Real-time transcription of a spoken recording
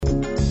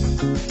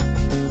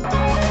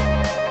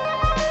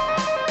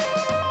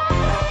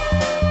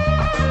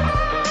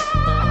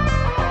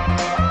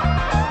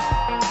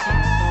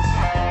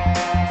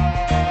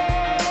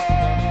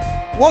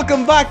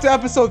Welcome back to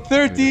episode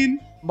 13.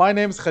 My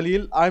name is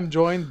Khalil. I'm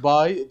joined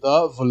by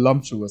the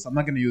voluptuous. I'm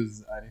not going to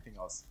use anything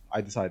else.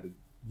 I decided.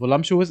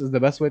 Voluptuous is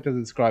the best way to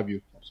describe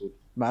you. Absolutely.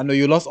 I know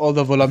you lost all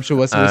the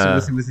voluptuous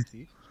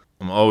simplicity.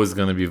 I'm always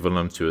going to be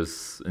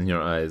voluptuous in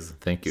your eyes.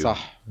 Thank you. صح.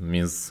 It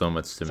means so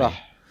much to صح.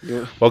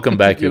 me. Welcome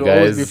back, you You'll guys.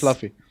 always be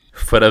fluffy.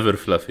 Forever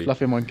fluffy.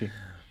 Fluffy monkey.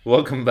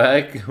 Welcome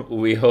back.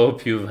 We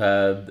hope you've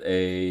had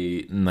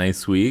a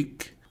nice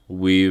week.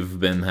 We've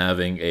been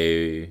having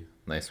a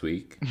nice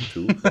week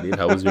too. Khalid,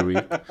 how was your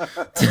week?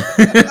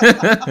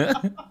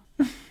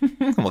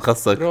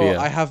 Bro,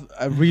 I have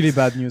a really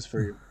bad news for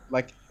you.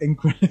 Like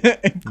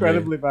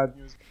incredibly bad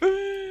news.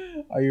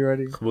 Are you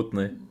ready?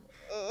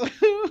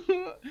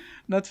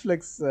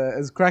 Netflix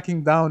is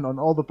cracking down on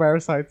all the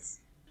parasites.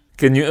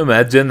 Can you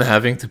imagine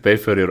having to pay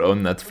for your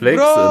own Netflix?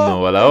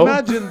 Bro,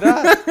 imagine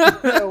that.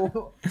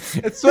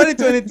 It's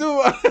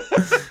 2022.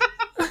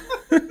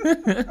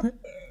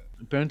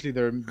 Apparently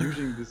they're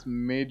using this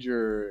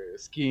major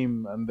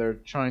scheme and they're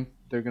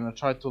gonna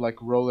try to like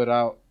roll it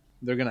out.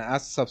 They're gonna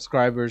ask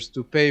subscribers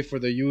to pay for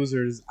the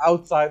users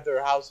outside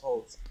their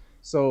households.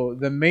 So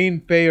the main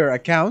payer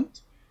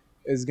account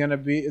is gonna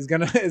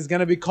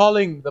be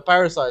calling the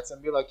parasites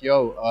and be like,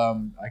 "Yo,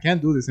 I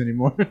can't do this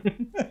anymore."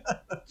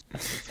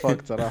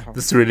 Fuck, صراحة.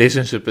 This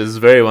relationship is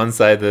very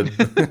one-sided.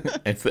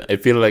 I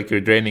feel like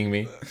you're draining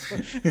me.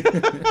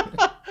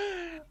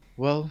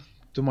 Well,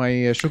 to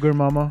my sugar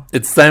mama,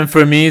 it's time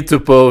for me to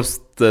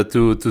post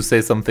to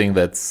say something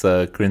that's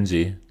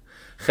cringy.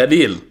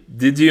 Khalil,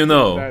 did you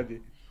know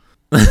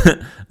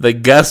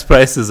that gas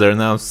prices are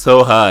now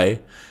so high?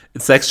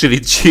 It's actually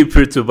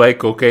cheaper to buy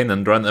cocaine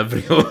and run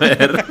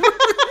everywhere.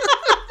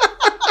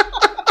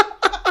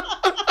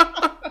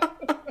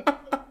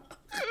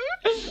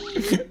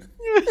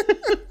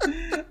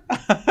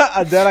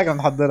 أديلك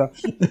محضرة.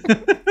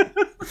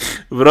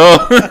 Bro,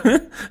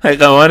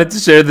 like I wanted to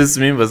share this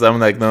meme, but I'm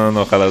like, no,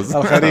 خلاص.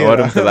 I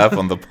want him to laugh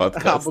on the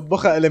podcast.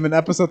 بطبخها إلي من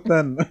episode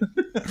 10.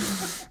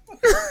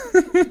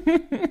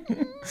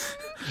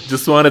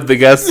 Just wanted the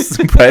gas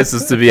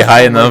prices to be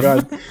high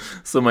enough,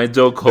 so my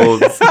joke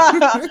holds.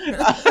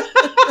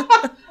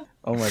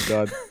 Oh my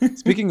god!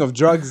 Speaking of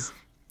drugs,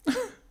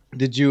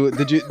 did you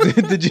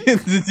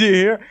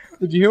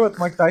hear what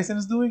Mike Tyson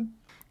is doing?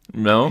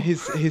 No.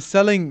 He's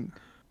selling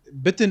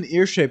bitten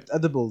ear-shaped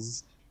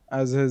edibles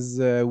as his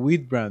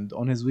weed brand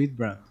on his weed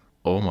brand.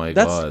 Oh my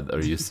god!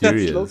 Are you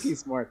serious? That's low-key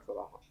smart,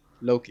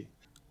 low-key.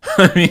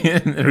 I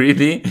mean,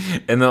 really?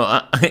 You know,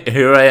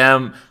 here I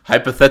am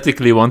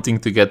hypothetically wanting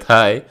to get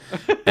high,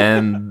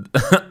 and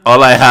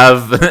all I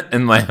have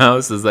in my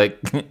house is like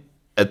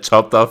a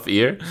chopped off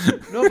ear.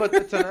 No, but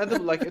it's an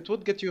edible. Like it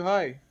would get you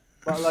high,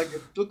 but like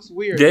it looks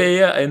weird.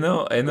 Yeah, I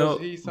know.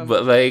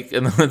 But like,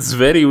 you know, it's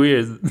very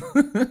weird.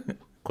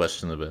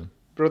 Questionable.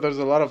 Bro, there's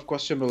a lot of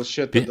questionable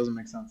shit that doesn't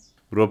make sense.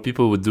 Bro,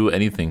 people would do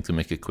anything to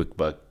make a quick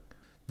buck.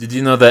 Did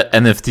you know that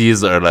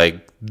NFTs are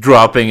like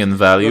dropping in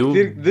value?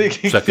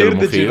 كتير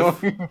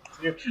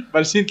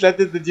بلشين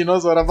ثلاثة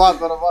ديناز ورا بعض.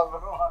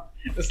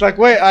 It's like,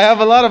 wait, I have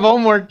a lot of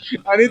homework.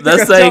 I need to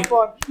catch up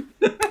on.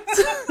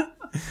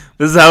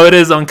 This is how it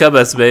is on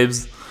KABAS,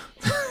 babes.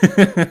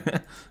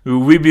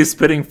 We be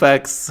spitting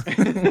facts.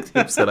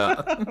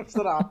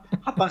 بسرعة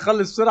حتى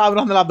نخلص بسرعة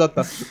ونروح نلعب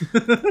دوتا.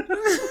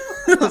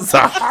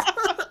 صح.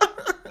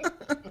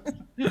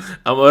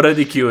 I'm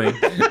already queuing.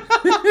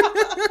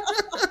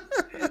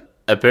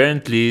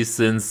 Apparently,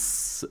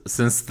 since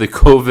the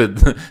COVID,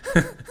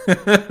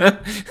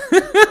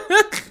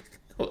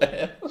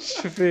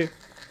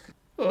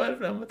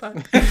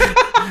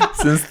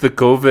 since the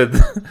COVID,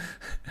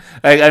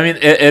 I mean,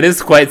 it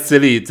is quite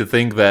silly to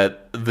think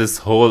that this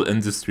whole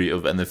industry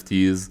of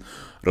NFTs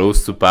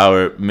rose to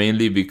power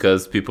mainly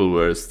because people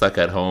were stuck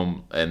at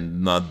home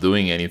and not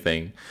doing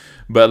anything.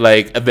 But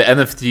like the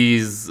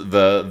NFTs,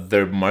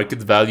 their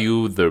market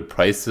value, their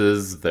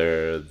prices,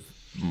 their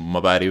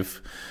mabarif,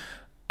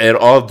 it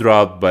all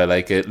dropped by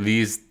like at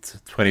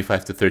least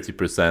 25 to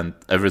 30%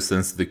 ever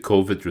since the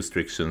COVID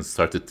restrictions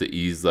started to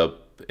ease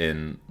up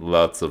in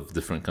lots of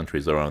different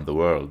countries around the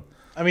world.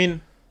 I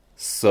mean,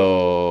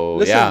 so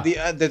listen,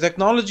 the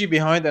technology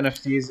behind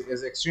NFTs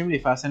is extremely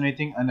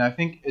fascinating, and I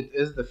think it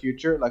is the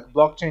future. Like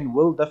blockchain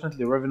will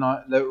definitely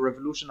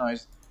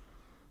revolutionize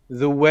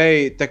the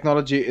way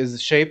technology is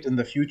shaped in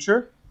the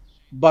future.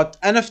 But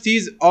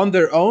NFTs on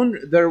their own,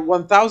 they're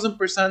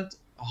 1000%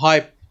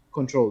 hype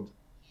controlled.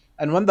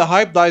 And when the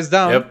hype dies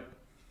down,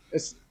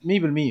 it's me.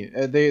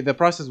 The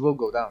prices will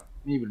go down.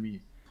 Me.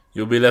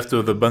 You'll be left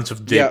with a bunch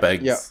of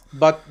JPEGs. Yeah.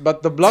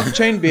 But the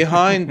blockchain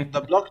behind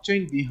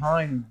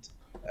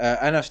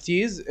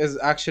NFTs is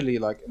actually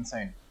like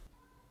insane.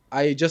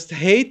 I just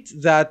hate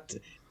that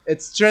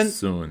it's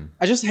soon.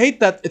 I just hate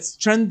that it's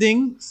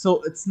trending,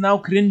 so it's now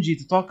cringy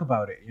to talk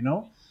about it. You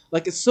know,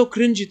 like it's so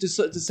cringy to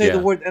say the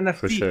word NFT.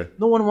 For sure.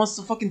 No one wants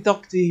to fucking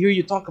hear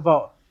you talk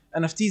about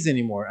NFTs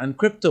anymore and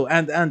crypto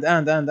and.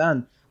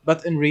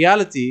 But in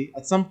reality,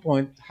 at some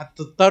point,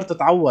 حتضطر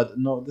تتعود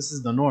إنه this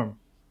is the norm.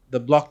 The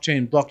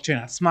blockchain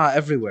هتسمعها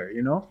everywhere,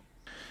 you know?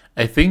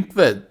 I think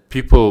that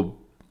people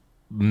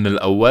من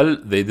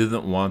الأول, they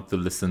didn't want to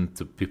listen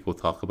to people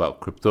talk about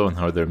crypto and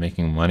how they're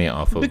making money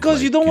off of, because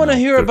like, you don't want to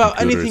hear their about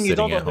computers anything you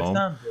sitting don't at home.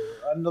 understand, bro.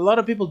 And a lot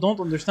of people don't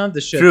understand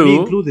this shit, True. me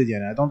included.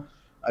 Yeah,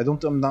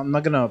 I'm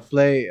not gonna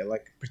play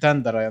like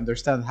pretend that I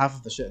understand half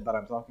of the shit that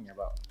I'm talking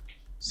about.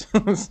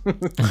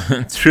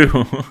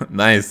 True.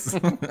 Nice.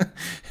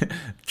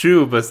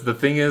 True, but the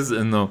thing is,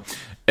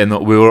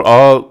 we were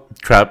all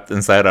trapped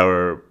inside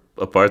our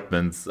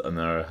apartments and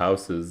our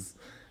houses.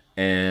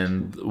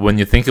 And when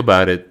you think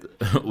about it,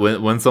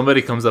 when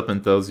somebody comes up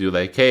and tells you,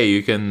 like, hey,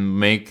 you can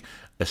make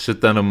a shit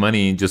ton of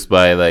money just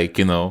by, like,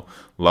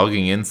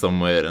 logging in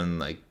somewhere and,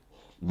 like,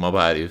 ما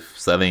بعرف,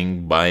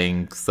 selling,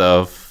 buying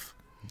stuff,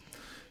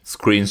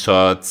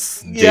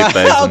 screenshots, Yeah.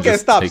 JPEGs, and Okay,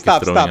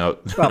 just throwing out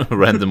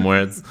random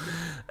words.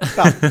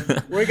 Stop.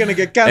 We're gonna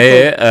get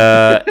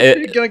canceled.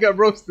 You're gonna get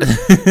roasted.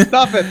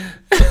 Stop it.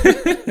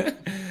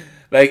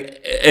 Like,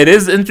 it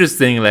is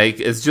interesting. Like,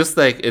 it's just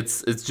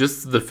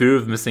the fear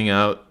of missing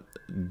out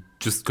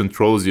just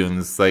controls you, and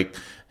it's like,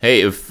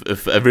 hey,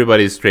 if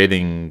everybody's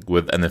trading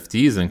with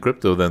NFTs and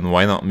crypto, then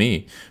why not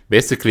me?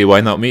 Basically,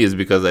 why not me is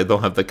because I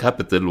don't have the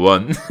capital,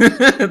 one,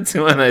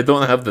 two, and I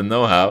don't have the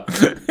know-how.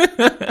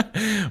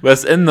 But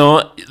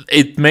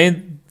it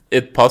made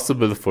it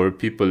possible for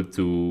people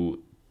to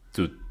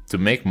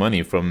make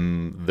money from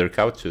their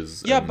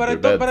couches. Yeah, and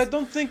but their I beds,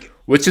 don't think.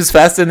 which is I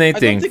don't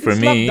fascinating think for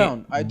it's me.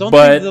 lockdown. I don't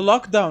but think the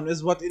lockdown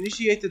is what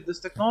initiated this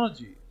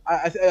technology.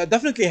 I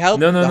definitely helped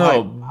No, the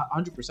hype, no.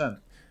 100%.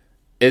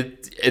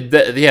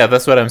 Yeah,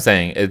 that's what I'm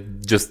saying. It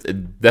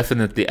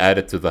definitely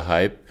added to the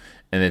hype,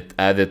 and it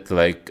added to,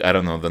 like, I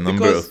don't know, the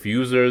number Because of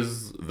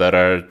users that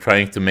are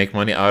trying to make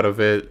money out of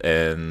it,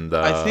 and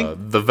I think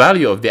the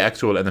value of the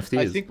actual NFTs.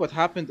 I think what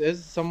happened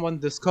is someone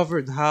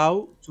discovered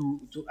how to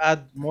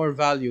add more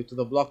value to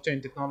the blockchain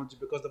technology,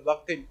 because the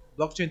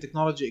blockchain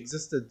technology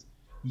existed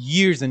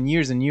years and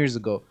years and years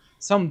ago.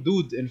 Some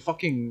dude in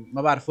fucking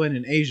ما بعرف وين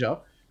in Asia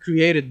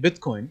created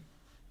Bitcoin,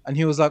 and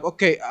he was like,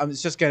 okay,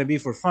 it's just gonna be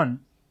for fun,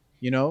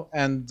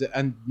 and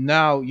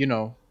now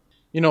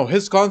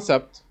his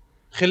concept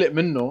خلق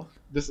منه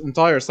this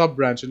entire sub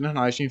branch اللي نحن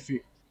عايشين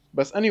فيه.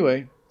 بس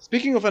anyway,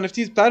 speaking of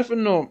NFTs, بتعرف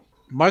انه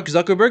Mark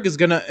Zuckerberg is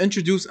gonna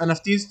introduce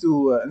NFTs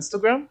to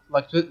Instagram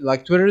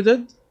like Twitter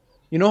did.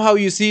 You know how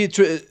you see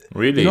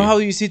Really? You know how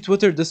you see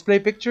Twitter display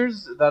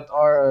pictures that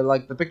are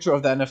like the picture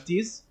of the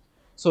NFTs?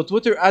 So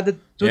Twitter added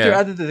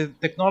the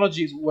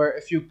technologies where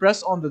if you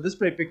press on the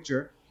display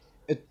picture,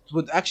 it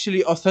would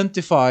actually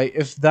authentify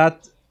if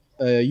that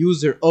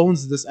user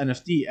owns this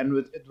NFT, and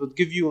it would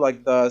give you like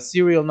the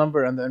serial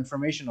number and the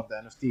information of the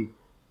NFT.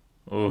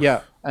 Oof. Yeah,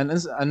 and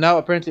now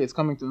apparently it's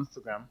coming to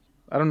Instagram.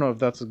 I don't know if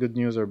that's good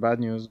news or bad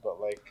news, but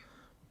like,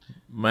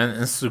 Man,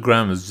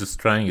 Instagram is just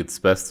trying its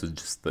best to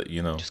just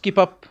just keep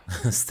up.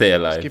 stay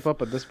alive. Just keep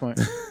up at this point.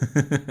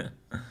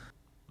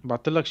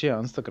 بعت لك شيء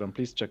على Instagram,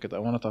 please check it. I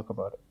want to talk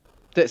about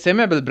it.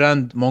 سامع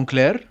بالبراند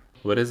Moncler?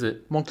 What is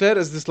it? Moncler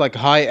is this like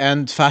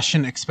high-end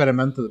fashion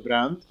experimental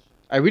brand.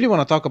 I really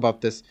want to talk about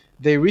this.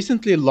 They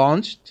recently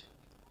launched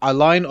a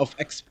line of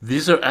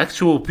These are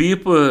actual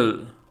people.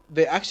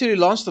 They actually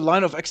launched a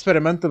line of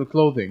experimental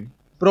clothing.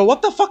 Bro,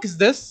 what the fuck is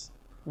this?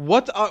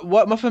 What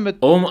ما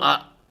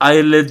فهمت. I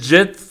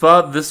legit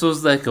thought this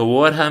was like a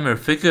Warhammer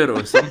figure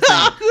or something.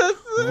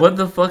 What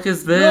the fuck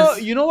is this? No,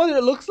 you know what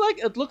it looks like?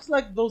 It looks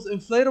like those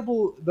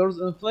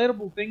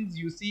inflatable things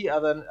you see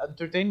at an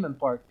entertainment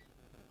park.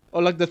 Or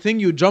like the thing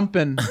you jump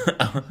in.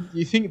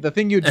 You think the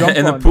thing you jump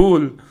in on. a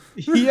pool.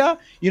 Yeah.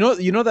 You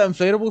know the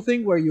inflatable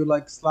thing where you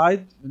like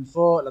slide من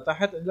فوق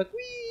لتحت and like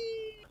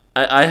wee.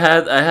 I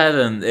had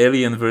an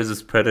Alien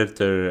versus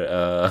Predator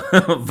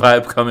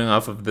vibe coming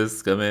off of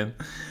this. Come in.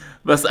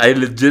 But I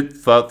legit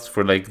thought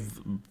for like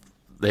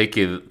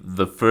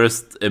the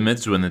first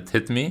image when it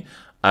hit me,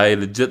 I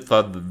legit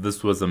thought that this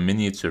was a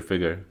miniature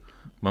figure.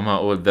 Mama,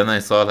 then I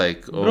saw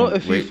like, bro,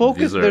 if you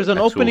focus, there's an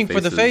opening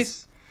faces. for the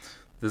face.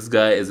 This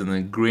guy is in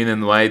a green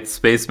and white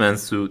spaceman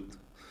suit.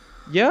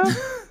 Yeah.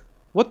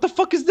 What the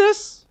fuck is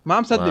this? ما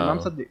عم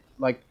صدق.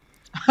 Like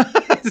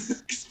this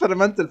is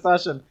experimental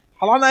fashion.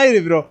 حلان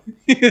عيري bro.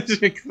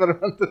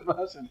 Experimental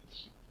fashion.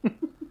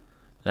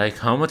 Like,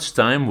 how much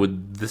time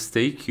would this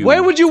take you?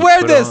 Where would you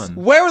wear this? On?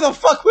 Where the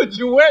fuck would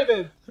you wear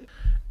this?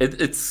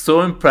 It's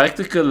so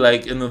impractical.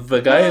 Like,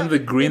 the guy in the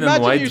green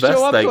and white vest.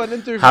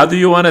 Like, how do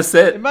you want to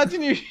sit?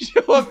 Imagine you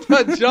show up to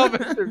a job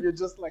interview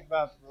just like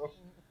that, bro.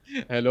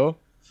 Hello,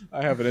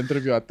 I have an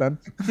interview at 10.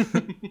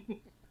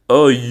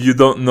 Oh, you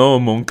don't know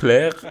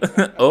Moncler?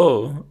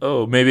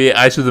 oh, maybe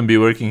I shouldn't be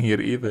working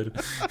here either.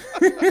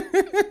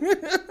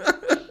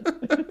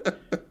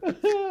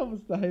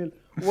 مستحيل.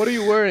 What are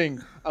you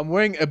wearing? I'm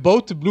wearing a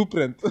boat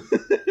blueprint.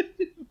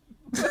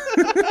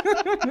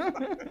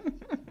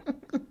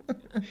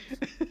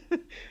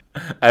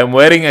 I'm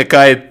wearing a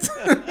kite.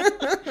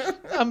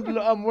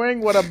 I'm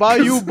wearing what a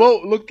bayou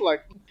boat looked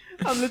like.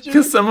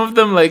 Because some of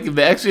them, like,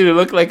 they actually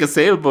look like a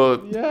sailboat.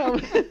 Yeah.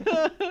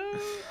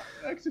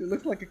 Actually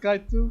looks like a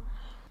kite too.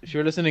 If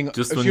you're listening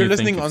Just if when you're you think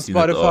listening you've on seen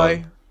it all.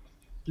 Spotify,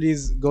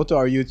 please go to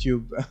our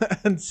YouTube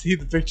and see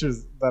the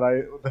pictures that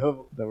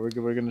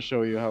we're gonna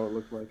show you how it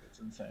looked like. It's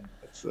insane.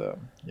 It's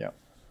yeah.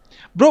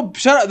 Bro,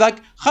 shut up.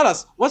 Like,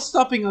 خلاص, what's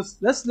stopping us?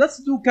 Let's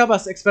do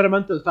KABAS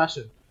experimental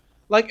fashion.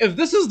 Like, if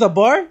this is the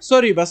bar,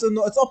 sorry, but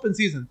no, it's open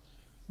season.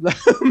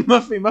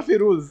 ما في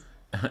rules.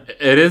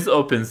 It is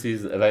open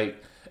season.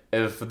 Like,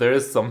 if there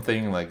is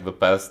something like the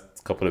past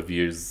couple of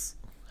years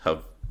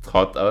have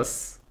taught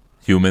us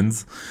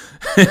humans,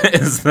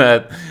 is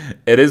that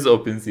it is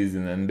open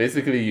season, and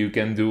basically you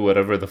can do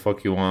whatever the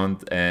fuck you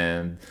want,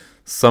 and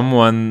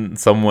someone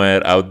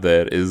somewhere out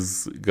there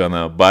is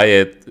gonna buy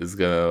it, is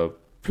gonna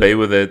play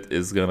with it,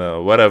 is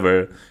gonna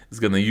whatever, is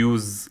gonna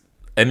use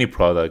any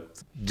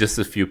product just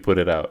if you put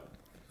it out.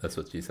 That's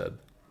what she said.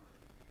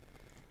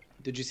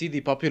 Did you see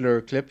the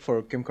popular clip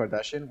for Kim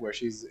Kardashian where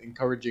she's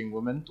encouraging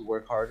women to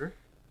work harder?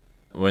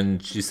 When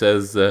she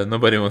says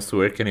nobody wants to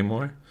work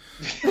anymore.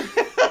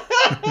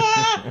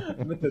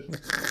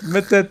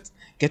 Admit it.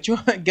 Get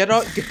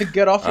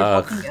off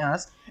your fucking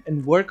ass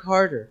and work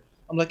harder.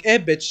 I'm like, hey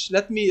bitch,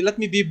 let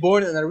me be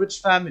born in a rich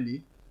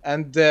family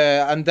and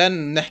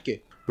then نحكي.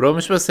 Bro,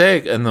 مش بس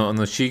هيك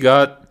انه she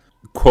got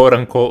quote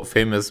unquote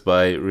famous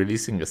by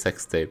releasing a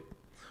sex tape.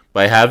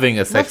 By having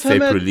a sex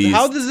tape released.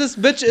 How does this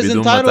bitch is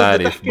بدون ما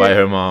entitled تعرف by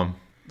her mom.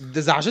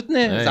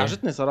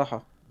 زعجتني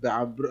صراحة.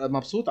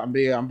 مبسوط عم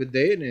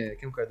بتضايقني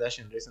كيم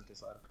كارداشيان ريسنتلي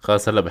صار.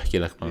 خلاص هلا بحكي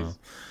لك معه.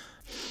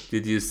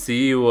 Did you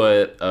see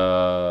what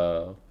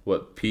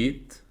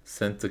Pete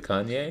sent to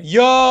Kanye?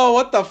 Yo,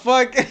 what the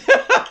fuck?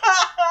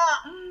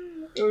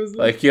 It was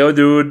like, yo,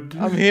 dude,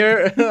 I'm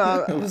here.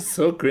 It was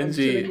so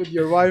cringy. I'm with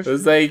your wife. It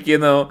was like, you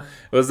know,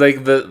 it was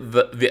like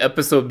the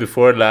episode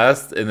before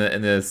last in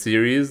a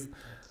series.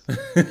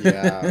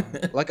 Yeah,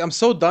 like I'm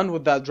so done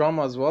with that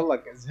drama as well.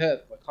 Like it's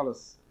hit. Like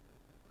خلص.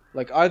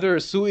 Like either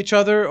sue each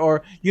other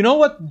or you know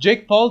what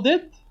Jake Paul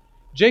did?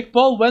 Jake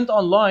Paul went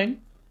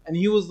online and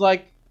he was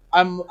like,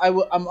 I'm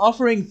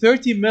offering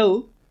 30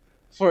 mil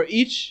for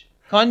each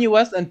Kanye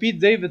West and Pete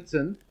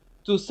Davidson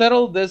to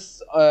settle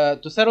this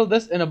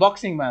in a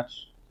boxing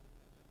match.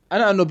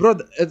 أنا bro,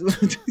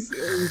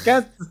 you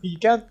can't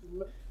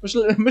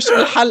مش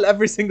الحل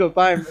every single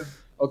time.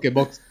 Okay,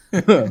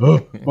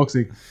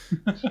 boxing.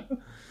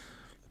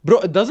 Bro,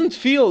 it doesn't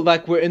feel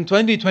like we're in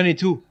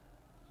 2022.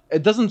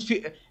 It doesn't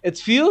feel. It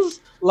feels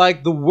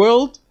like the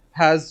world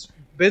has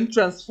been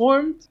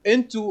transformed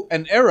into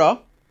an era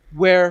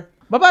where.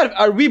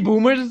 Are we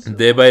boomers?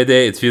 Day by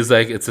day, it feels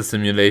like it's a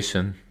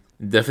simulation.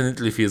 It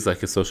definitely feels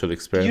like a social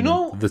experiment. You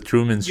know, the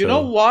Truman Show. You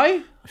know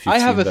why? I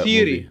have a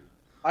theory. Movie.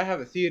 I have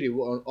a theory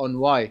on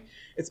why.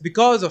 It's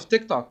because of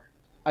TikTok.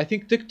 I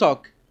think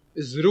TikTok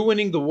is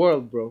ruining the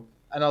world, bro.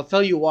 And I'll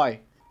tell you why.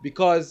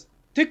 Because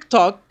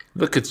TikTok.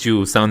 Look at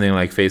you sounding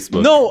like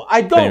Facebook. No,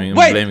 I don't.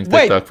 Blaming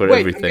TikTok for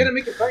everything. I'm gonna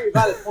make a very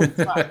valid point.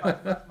 اسمع.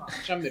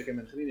 شمر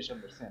كمان خليني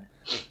شمر سام.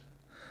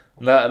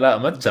 لا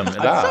ما تشمر.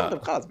 لا.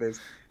 خلاص بس.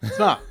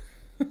 اسمع.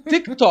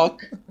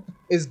 TikTok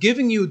is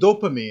giving you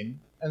dopamine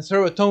and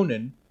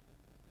serotonin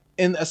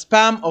in a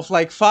span of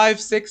like 5,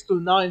 6 to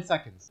 9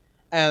 seconds.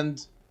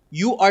 And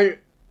you are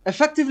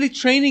effectively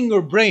training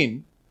your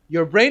brain.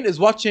 Your brain is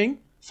watching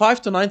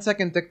 5 to 9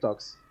 second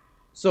TikToks.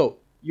 So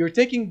you're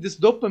taking this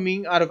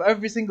dopamine out of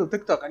every single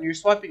TikTok and you're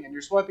swiping and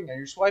you're swiping and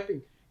you're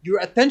swiping. Your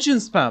attention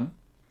span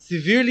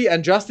severely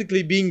and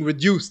drastically being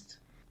reduced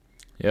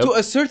to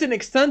a certain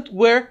extent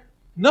where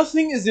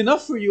nothing is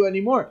enough for you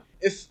anymore.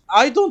 If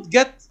I don't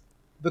get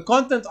the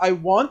content I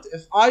want,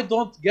 if I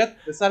don't get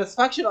the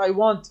satisfaction I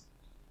want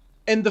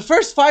in the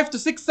first 5 to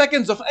 6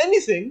 seconds of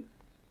anything,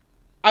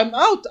 I'm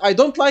out. I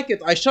don't like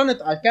it. I shun it.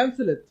 I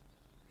cancel it.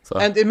 So.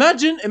 And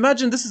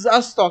imagine this is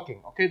us talking.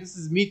 Okay, this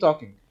is me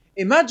talking.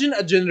 Imagine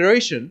a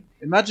generation,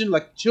 imagine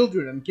like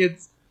children and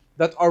kids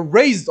that are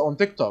raised on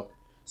TikTok.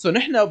 So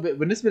نحن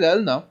بالنسبة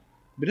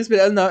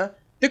لنا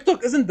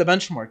TikTok isn't the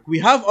benchmark. We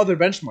have other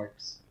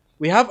benchmarks.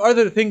 We have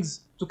other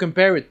things to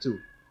compare it to,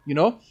 you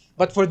know?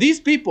 But for these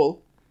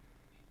people,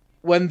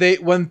 when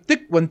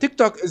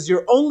TikTok is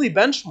your only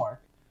benchmark,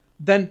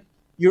 then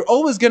you're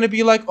always going to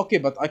be like, okay,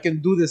 but I can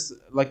do this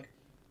like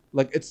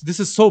this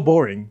is so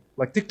boring.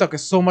 Like TikTok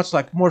is so much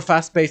like more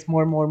fast-paced,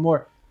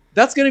 more.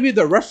 That's going to be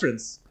the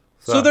reference.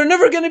 So they're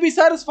never going to be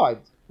satisfied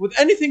with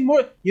anything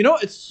more. You know,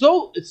 it's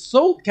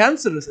so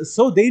cancerous. It's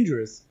so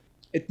dangerous.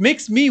 It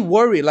makes me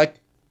worry. Like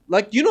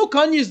you know,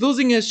 Kanye's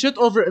losing his shit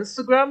over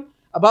Instagram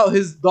about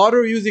his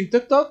daughter using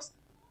TikToks.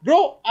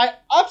 Bro, I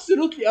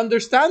absolutely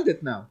understand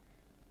it now.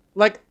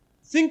 Like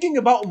thinking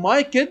about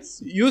my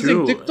kids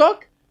using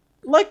TikTok,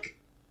 like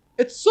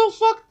it's so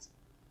fucked.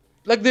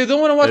 Like they don't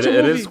want to watch a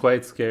movie. It is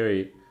quite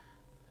scary.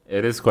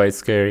 It is quite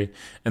scary.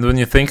 And when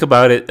you think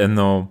about it, and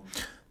no,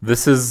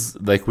 this is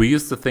like we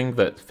used to think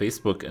that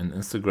Facebook and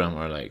Instagram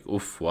are like,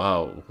 oof,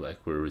 wow, like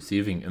we're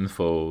receiving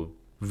info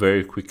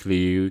very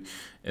quickly.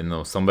 You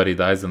know, somebody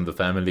dies in the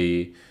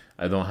family.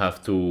 I don't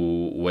have to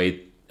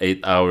wait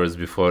 8 hours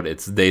before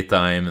it's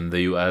daytime in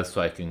the US,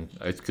 so I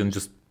can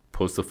just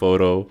post a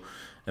photo,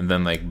 and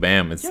then like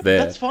bam, it's there.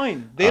 That's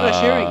fine. Data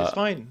sharing is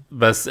fine.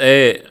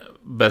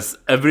 But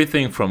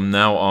everything from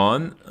now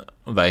on,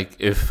 like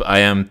if I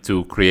am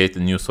to create a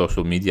new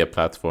social media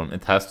platform,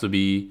 it has to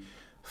be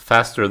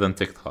faster than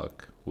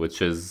TikTok,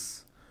 which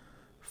is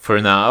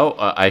for now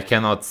I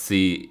cannot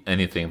see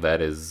anything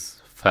that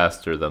is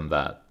faster than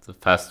that,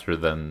 faster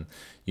than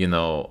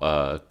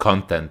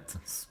content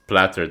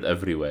splattered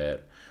everywhere,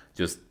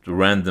 just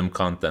random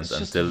content It's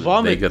just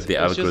until they get vomit.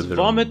 the It's just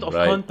vomit algorithm of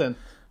right. content.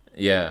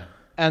 Yeah.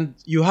 And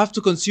you have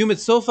to consume it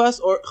so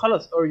fast or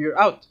خلاص, or you're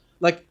out.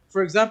 Like,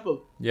 for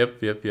example,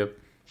 Yep.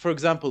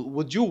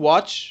 would you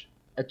watch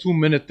a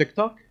 2-minute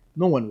TikTok?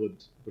 No one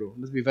would, bro.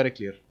 Let's be very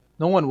clear.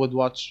 No one would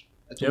watch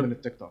a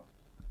 2-minute TikTok.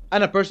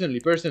 And personally,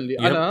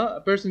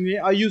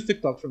 I use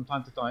TikTok from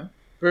time to time.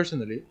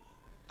 Personally,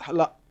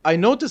 I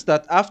noticed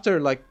that after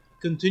like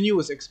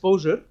continuous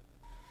exposure,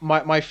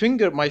 my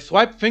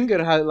swipe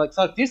finger had like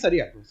صار كتير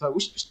سريع. So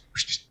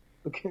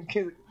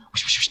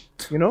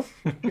you know,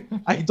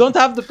 I don't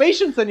have the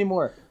patience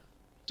anymore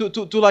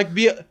to like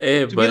be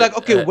be like,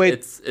 okay, wait.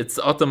 It's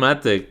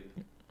automatic.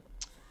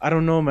 I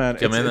don't know, man.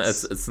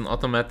 It's an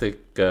automatic.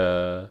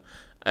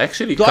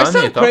 Actually, do Kanye I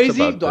sound talked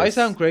crazy? about Do I this.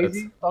 sound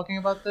crazy talking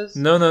about this?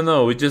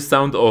 No. We just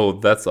sound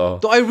old. That's all.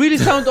 Do I really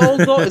sound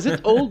old though? Is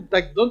it old?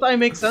 Like, don't I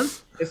make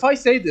sense? If I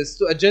say this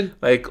to a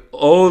like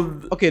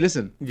old. Okay,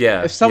 listen.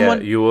 Yeah. If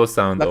someone, you will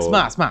sound like, old.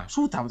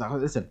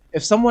 listen.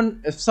 If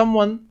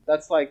someone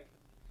that's like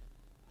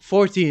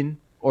 14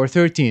 or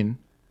 13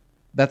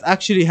 that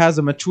actually has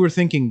a mature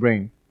thinking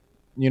brain,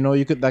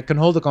 that can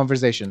hold a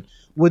conversation,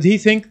 would he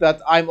think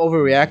that I'm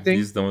overreacting?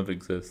 These don't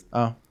exist.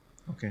 Oh,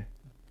 okay.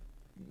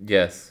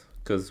 Yes,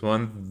 because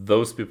one,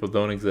 those people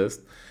don't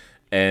exist,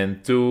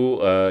 and two,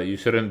 you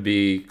shouldn't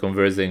be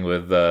conversing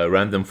with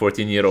random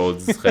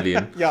 14-year-olds,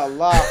 Khalil. Ya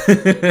Allah.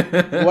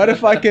 What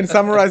if I can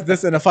summarize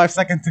this in a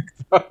 5-second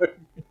TikTok?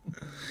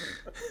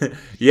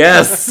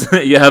 Yes,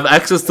 you have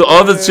access to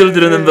all the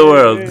children in the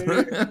world.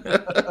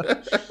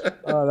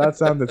 Oh, that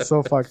sounded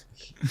so fucked.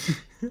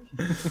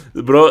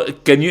 Bro,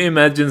 can you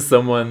imagine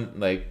someone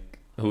like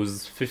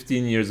who's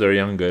 15 years or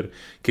younger?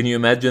 Can you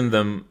imagine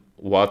them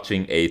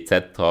watching a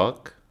TED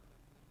Talk?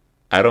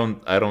 I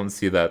don't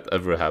see that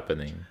ever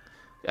happening.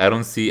 I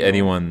don't see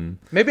anyone.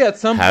 Maybe at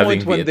some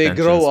point when they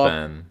grow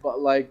span. up, but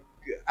like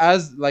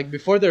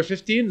before they're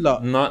 15, no.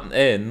 Not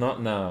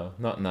now.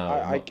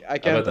 I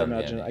can't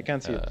imagine. I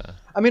can't see it.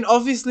 I mean,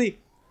 obviously,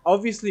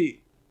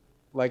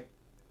 like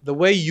the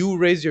way you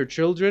raise your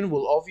children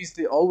will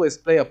obviously always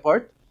play a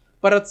part.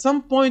 But at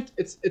some point,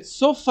 it's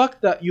so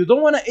fucked that you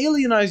don't want to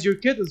alienize your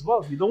kid as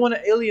well. You don't want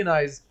to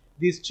alienize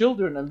these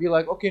children and be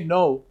like, okay,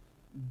 no,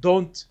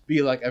 don't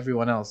be like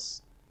everyone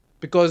else.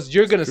 Because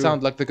you're going to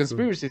sound like the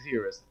conspiracy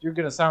theorist. You're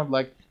going to sound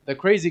like the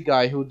crazy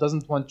guy who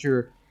doesn't want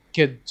your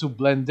kid to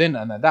blend in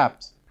and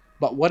adapt.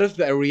 But what if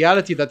the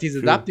reality that he's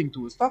adapting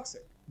to is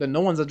toxic? Then no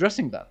one's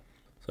addressing that.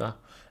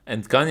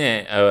 And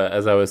Kanye,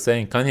 as I was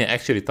saying, Kanye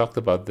actually talked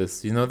about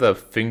this. You know the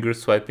finger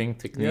swiping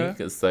technique?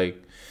 Yeah. It's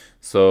like,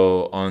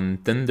 so on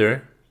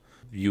Tinder,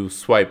 you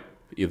swipe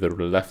either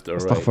left or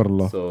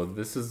right. So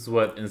this is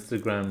what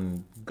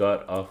Instagram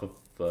got off of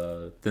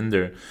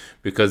Tinder,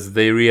 because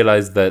they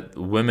realized that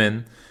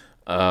women,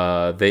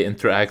 they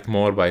interact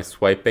more by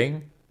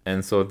swiping.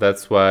 And so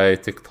that's why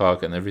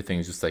TikTok and everything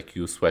is just like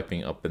you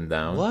swiping up and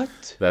down.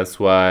 What? That's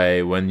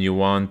why when you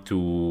want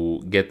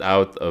to get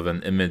out of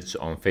an image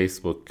on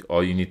Facebook,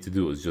 all you need to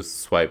do is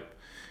just swipe.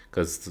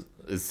 Because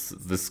it's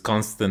this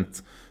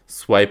constant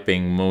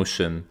swiping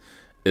motion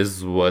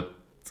is what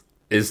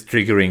is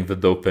triggering the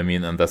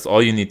dopamine. And that's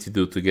all you need to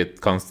do to get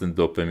constant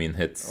dopamine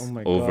hits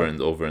over and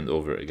over and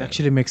over again. It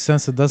actually makes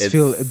sense. It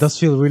does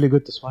feel really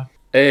good to swipe.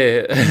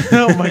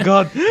 Oh my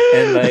God.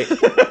 And like...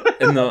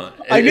 No,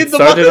 it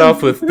started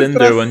off with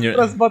Tinder when you're.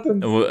 Press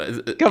button.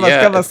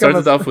 It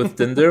started off with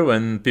Tinder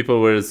when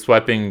people were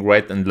swiping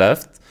right and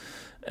left,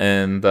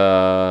 and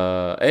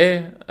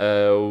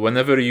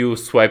whenever you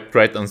swipe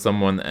right on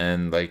someone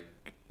and like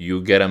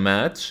you get a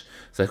match,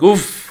 it's like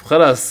oof,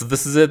 خلاص,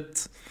 this is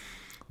it,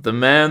 the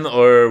man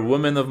or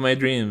woman of my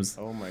dreams.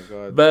 Oh my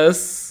God. But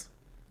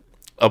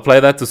apply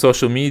that to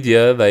social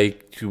media.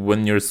 Like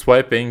when you're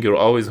swiping, you're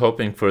always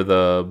hoping for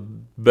the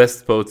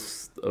best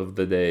post of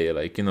the day.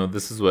 Like,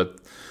 this is what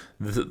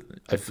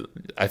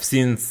I've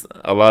seen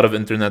a lot of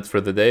internet for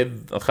the day.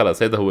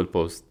 خلاص هذا هو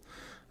البوست.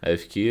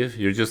 عارف كيف؟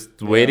 You're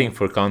just waiting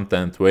for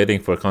content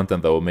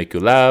that will make you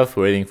laugh,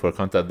 waiting for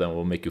content that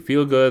will make you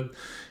feel good.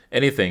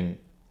 Anything.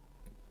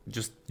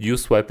 Just you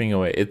swiping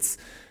away. It's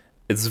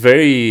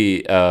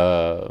very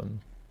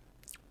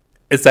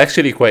it's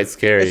actually quite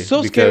scary. It's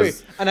so scary.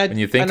 And I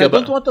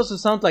don't want us to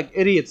sound like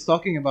idiots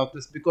talking about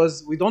this,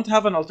 because we don't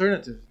have an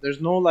alternative. There's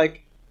no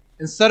like,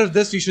 instead of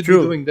this, you should be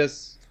doing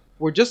this.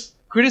 We're just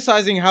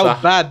criticizing how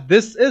bad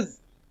this is,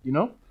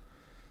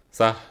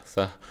 صح.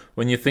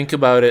 When you think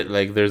about it,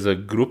 like there's a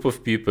group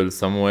of people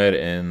somewhere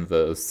in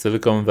the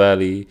Silicon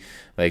Valley,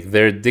 like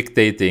they're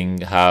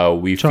dictating how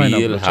we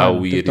feel, how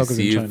we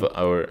receive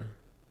our...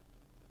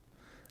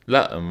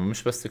 لا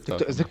مش بس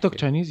TikTok. Is TikTok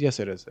Chinese? Yes,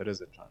 it is. It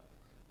is in China.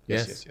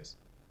 Yes.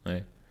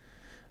 Right.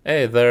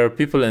 Hey, there are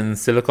people in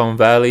Silicon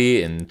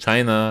Valley, in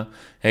China,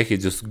 heck,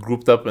 just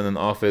grouped up in an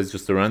office,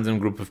 just a random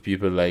group of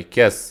people. Like,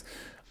 yes,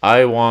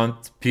 I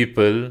want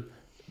people.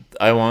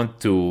 I want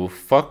to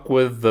fuck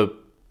with the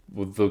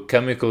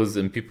chemicals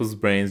in people's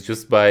brains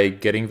just by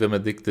getting them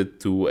addicted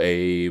to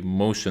a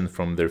motion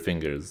from their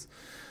fingers.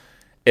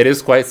 It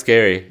is quite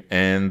scary,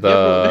 and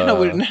Yeah,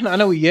 bro. نحن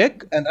انا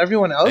وياك and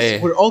everyone else, hey,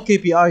 we're all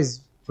KPIs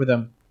for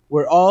them.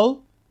 We're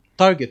all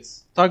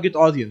target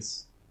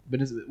audience.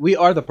 We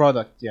are the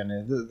product.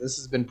 يعني this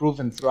has been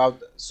proven throughout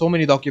so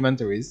many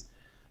documentaries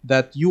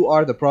that you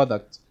are the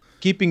product.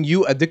 Keeping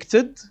you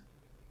addicted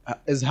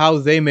is how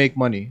they make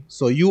money.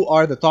 So you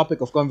are the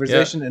topic of yeah,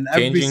 conversation in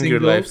every changing your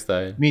single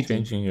lifestyle, meeting.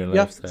 changing your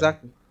Yeah, lifestyle.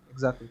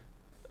 exactly.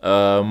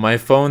 My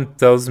phone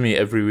tells me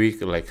every week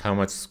like how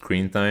much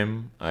screen time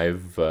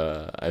I've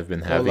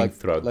been Oh, having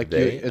throughout the like you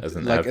day it as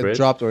an like it average.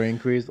 dropped or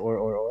increased or.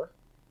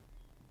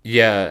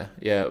 Yeah,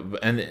 yeah,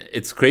 and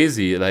it's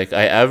crazy. Like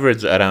I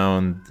average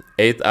around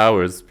 8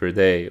 hours per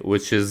day,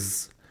 which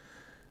is,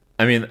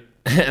 I mean,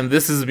 and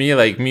this is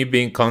me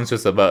being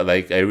conscious about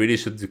like I really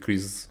should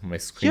decrease my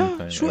screen Yeah,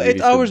 time. I sure, really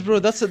 8 hours, should, bro.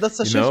 That's a you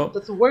shift. know.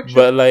 That's a work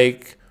But shift.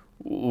 like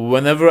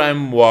whenever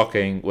I'm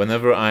walking,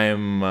 whenever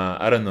I'm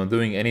I don't know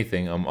doing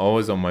anything, I'm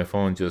always on my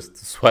phone just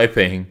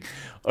swiping,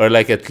 or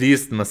like at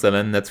least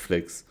مثلا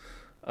Netflix.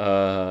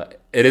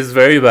 It is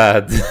very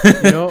bad,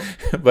 You know,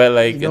 but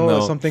like you know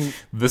no, something.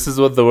 this is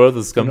what the world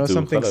has You come know to.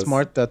 something خلاص.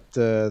 smart that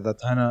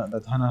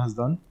Hannah has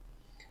done.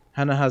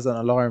 Hannah has an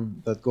alarm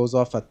that goes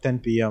off at 10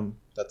 p.m.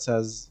 that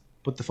says,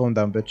 "Put the phone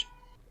down, bitch."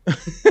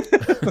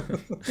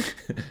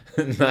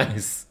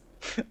 Nice,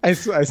 I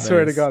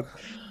swear to nice. God.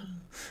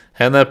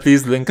 Hannah,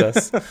 please link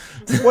us.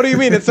 What do you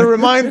mean? It's a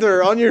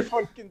reminder on your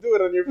phone. You can do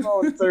it on your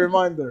phone. It's a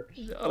reminder.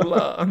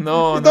 Allah,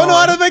 no, You don't know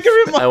no. how to make a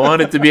I reminder.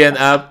 want it to be an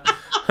app.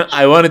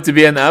 I want it to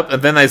be an app,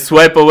 and then I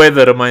swipe away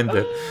the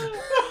reminder.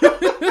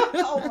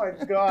 Oh my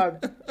God.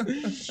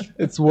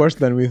 It's worse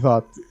than we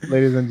thought,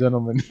 ladies and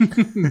gentlemen.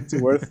 It's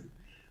worth.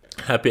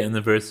 Happy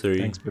anniversary,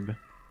 Thanks, baby.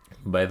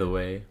 by the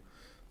way.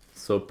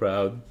 So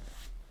proud.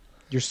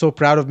 You're so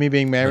proud of me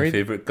being My married.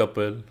 favorite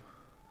couple.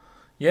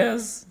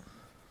 Yes.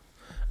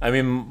 I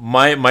mean,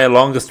 my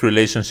longest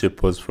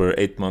relationship was for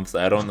 8 months.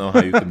 I don't know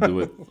how you can do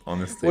it,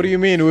 honestly. What do you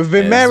mean? We've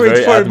been It's married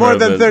very for more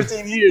than admirable.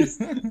 13 years.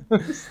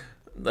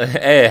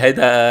 Hey,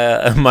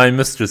 هيدا my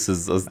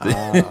mistresses قصدي.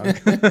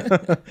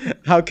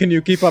 How can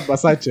you keep up a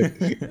side chick?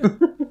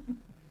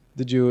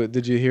 Did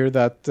you hear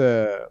that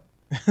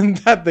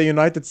that the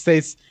United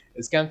States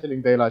is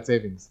canceling daylight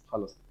savings?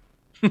 خلص.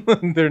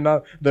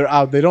 They're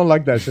out. They don't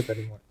like that shit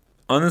anymore.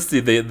 Honestly,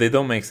 they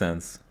don't make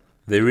sense.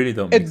 They really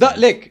don't make It sense.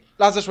 Look,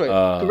 لحظة شوي.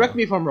 Uh, Correct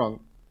me if I'm wrong.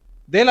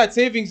 Daylight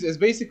savings is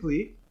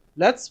basically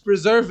let's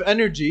preserve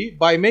energy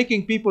by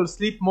making people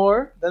sleep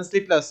more, then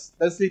sleep less,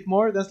 then sleep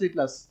more, then sleep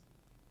less.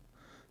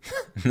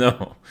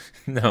 No,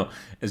 no.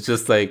 It's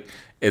just like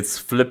it's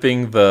flipping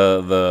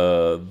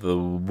the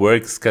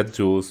work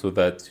schedule so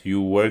that you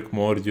work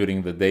more during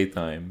the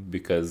daytime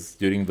because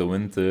during the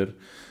winter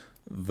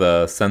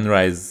the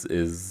sunrise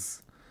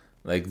is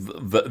like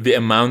the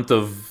amount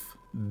of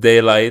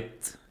daylight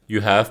you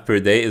have per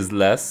day is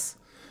less.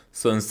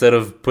 So instead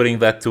of putting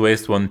that to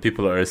waste when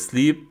people are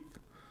asleep,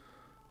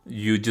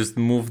 you just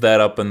move that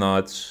up a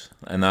notch,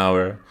 an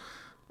hour,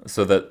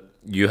 so that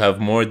you have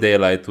more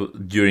daylight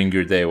during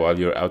your day while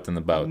you're out and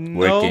about,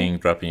 working,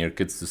 dropping your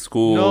kids to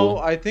school. No,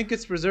 I think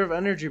it's preserve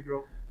energy, bro.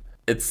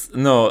 It's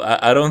no,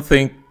 I don't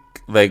think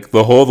like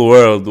the whole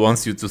world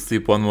wants you to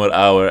sleep one more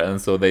hour, and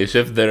so they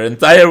shift their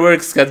entire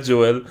work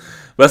schedule.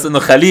 بس إنه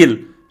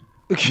خليل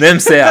نام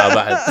ساعة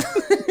بعد.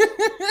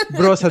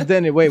 Bro,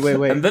 صدقني,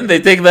 wait. And then they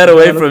take that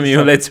away from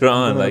you later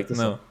on. Like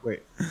no.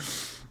 Wait.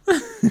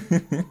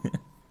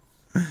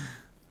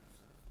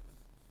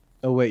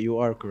 Oh wait, you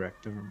are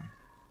correct. Never mind.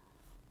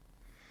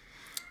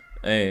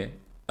 Hey,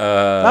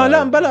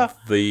 لا بلا.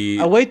 the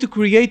A way to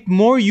create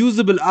more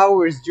usable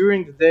hours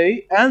during the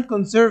day and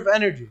conserve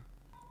energy.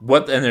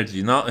 what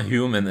energy? Not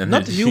human energy.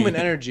 Not human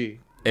energy.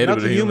 Not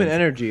Edible human humans.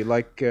 energy,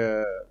 like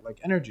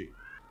energy.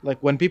 Like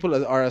when people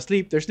are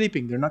asleep, they're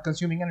sleeping. They're not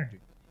consuming energy.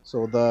 So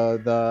the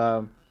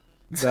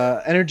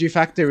energy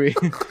factory,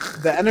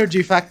 the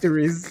energy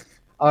factories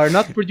are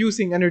not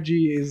producing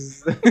energy.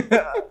 Is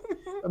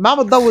ما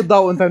بتضوي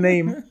الضوء وانت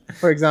نايم,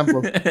 for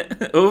example.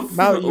 Oof,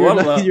 Now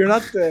wallah. you're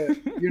not,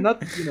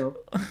 you know.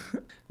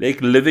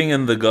 Like living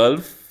in the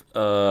Gulf,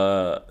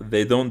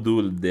 they don't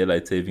do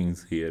daylight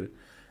savings here,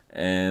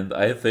 and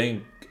I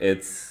think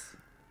it's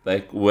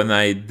like when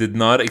I did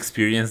not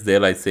experience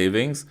daylight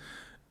savings,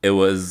 it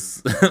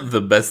was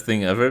the best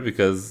thing ever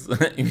because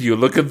you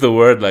look at the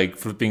world like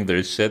flipping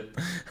their shit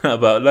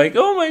about like,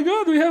 oh my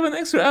god, we have an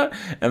extra hour,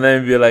 and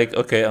then be like,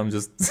 okay, I'm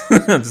just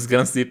I'm just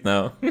gonna sleep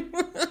now.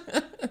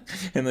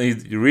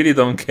 You really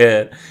don't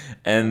care,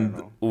 and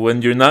when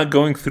you're not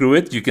going through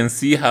it, you can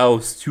see how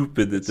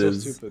stupid it So is.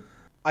 stupid.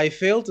 I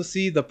fail to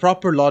see the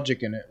proper logic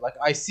in it. Like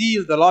I see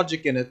the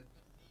logic in it,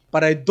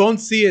 but I don't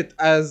see it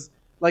as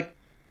like,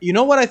 you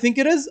know what I think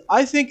it is?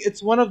 I think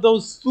it's one of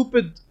those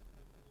stupid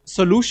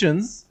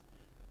solutions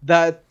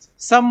that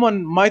someone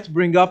might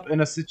bring up in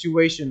a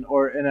situation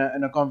or in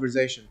a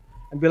conversation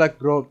and be like,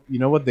 bro, you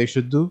know what they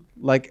should do?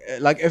 Like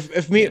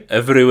if me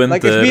Every winter,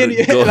 like if me and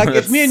go, like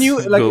if me and you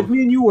like go. if me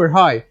and you were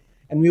high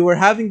and we were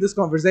having this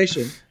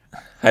conversation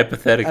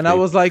Hypothetically. and I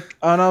was like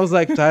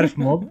تعرف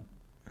mob,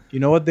 you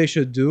know what they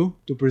should do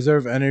to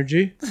preserve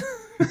energy?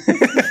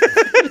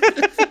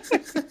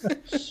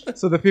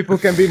 So the people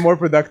can be more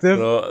productive.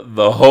 Bro,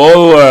 the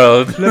whole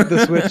world Flip the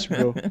switch,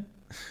 bro.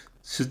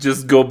 should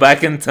just go back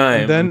in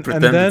time and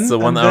pretend it's a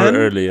 1 hour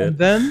earlier. And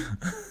then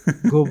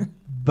go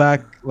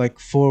back like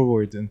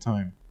forward in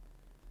time,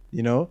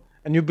 you know,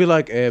 and you'd be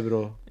like, "Hey,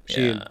 bro,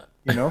 chill," Yeah.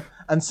 you know.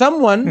 And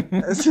someone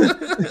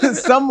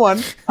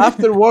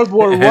after World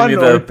War Hand One me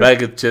or the bag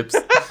of chips.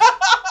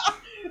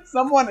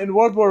 someone in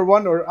World War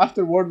One or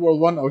after World War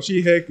One or she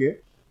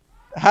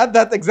had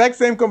that exact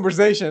same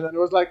conversation and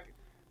was like,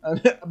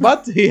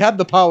 but he had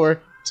the power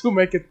to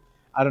make it.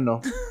 I don't know.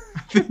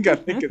 I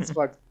think it's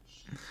fucked.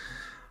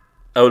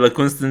 Oh, like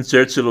Winston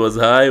Churchill was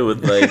high with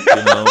like,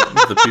 you know,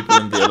 the people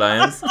in the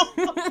alliance.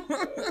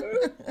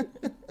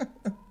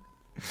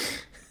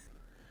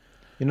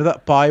 You know that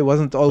pi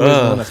wasn't always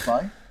known as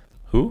pi?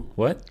 Who?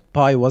 What?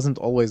 Pi wasn't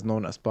always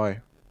known as pi.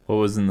 What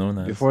was it known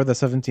as? Before the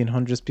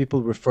 1700s, people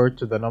referred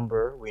to the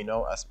number we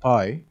know as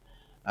pi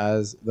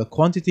as the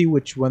quantity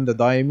which, when the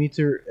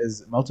diameter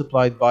is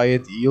multiplied by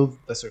it, yields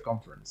the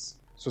circumference.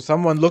 So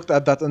someone looked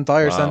at that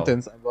entire Wow.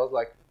 sentence and was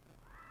like,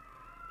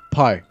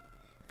 pi.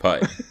 Pi.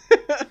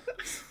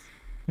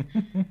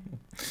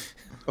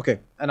 Okay,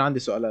 أنا عندي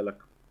سؤال لك.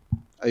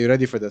 Are you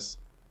ready for this?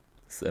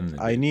 Send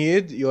I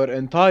need your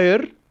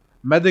entire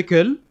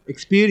medical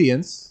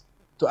experience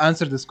to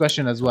answer this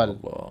question as well.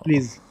 Allah.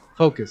 Please,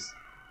 focus.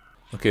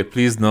 Okay,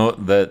 please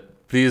note that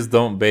please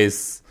don't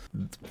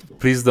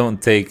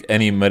take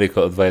any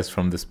medical advice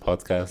from this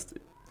podcast,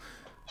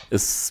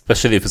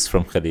 especially if it's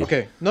from Khalid.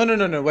 Okay, no,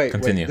 wait.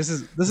 Continue. This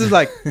is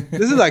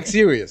like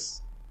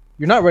serious.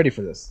 You're not ready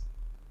for this.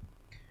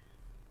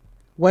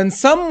 When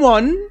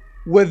someone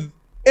with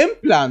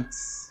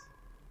implants,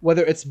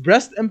 whether it's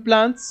breast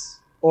implants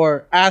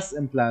or ass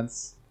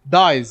implants,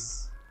 dies,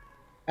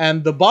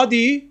 and the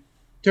body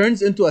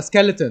turns into a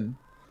skeleton,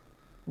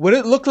 would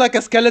it look like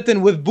a skeleton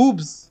with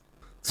boobs?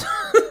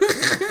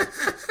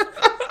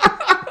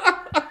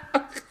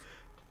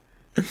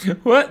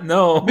 What?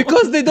 No.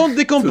 Because they don't It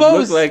would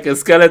decompose. look like a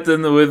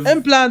skeleton with.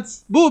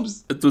 Implants,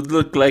 boobs. It would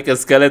look like a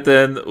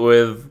skeleton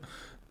with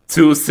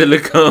 2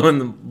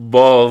 silicone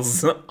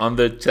balls on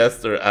their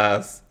chest or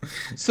ass.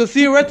 So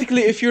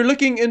theoretically, if you're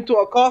looking into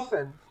a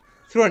coffin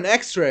through an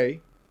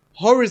X-ray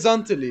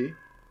horizontally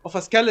of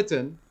a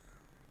skeleton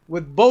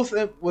with both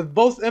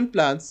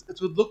implants, it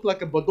would look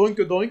like a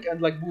badoink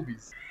and like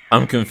boobies.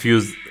 I'm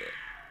confused.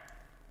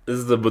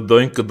 Is the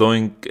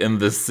badoink in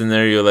this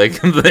scenario like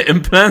the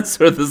implants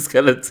or the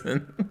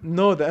skeleton?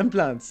 No, the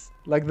implants,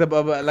 like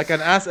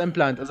an ass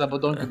implant is a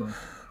badoink.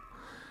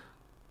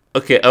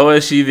 Okay,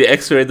 actually the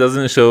X-ray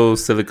doesn't show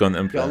silicone يا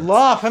implants.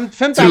 الله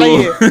فهمت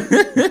علي.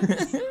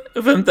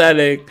 فهمت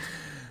عليك.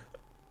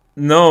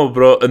 No,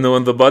 bro. No,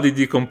 when the body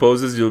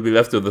decomposes, you'll be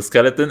left with a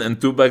skeleton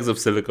and 2 bags of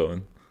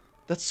silicone.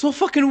 That's so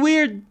fucking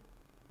weird.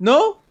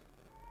 No?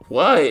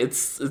 Why?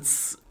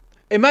 It's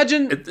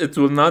Imagine it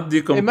will not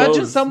decompose.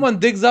 imagine someone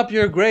digs up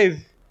your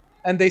grave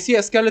and they see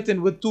a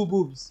skeleton with 2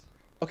 boobs.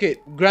 Okay,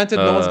 granted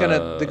no one's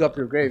gonna dig up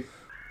your grave.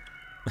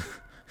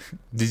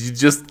 Did you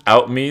just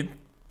out me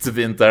to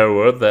the entire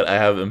world that I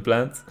have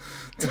implants?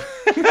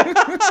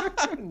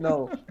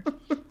 No.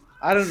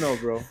 I don't know,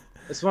 bro.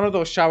 It's one of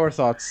those shower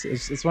thoughts.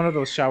 It's one of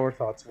those shower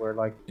thoughts where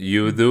like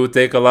You do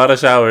take a lot of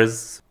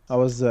showers. I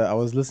was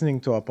listening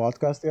to a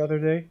podcast the other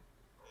day,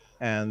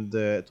 and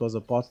it was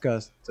a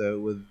podcast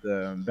with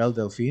Belle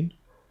Delphine,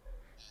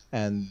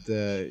 and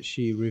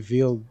she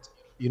revealed,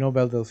 you know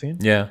Belle Delphine,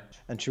 Yeah.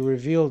 and she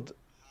revealed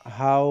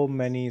how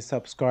many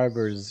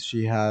subscribers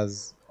she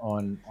has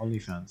on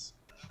OnlyFans,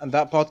 and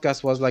that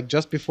podcast was like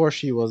just before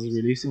she was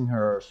releasing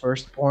her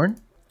first porn.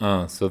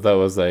 So that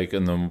was like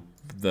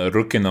the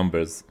rookie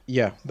numbers.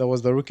 Yeah, that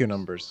was the rookie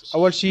numbers.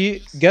 Well,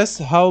 she guess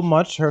how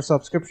much her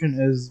subscription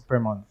is per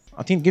month.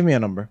 I think give me a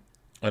number.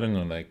 I don't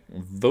know, like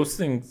those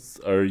things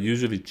are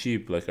usually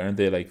cheap. Like, aren't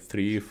they like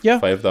 $3, Yeah,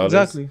 $5?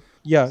 exactly.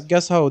 Yeah,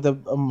 guess how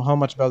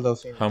much Belle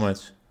Delphine? How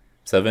much?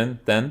 7,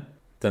 10,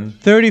 10.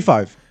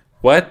 35.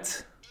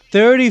 What?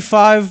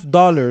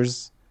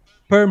 $35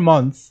 per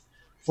month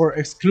for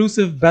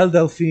exclusive Belle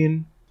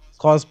Delphine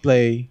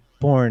cosplay,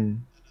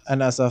 porn,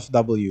 and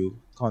SFW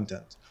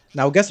content.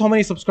 Now, guess how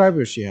many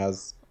subscribers she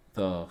has?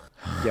 Oh,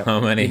 Yeah,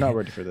 how many? You're not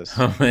ready for this.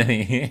 How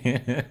many?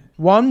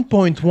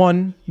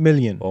 1.1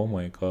 million. Oh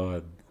my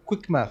god,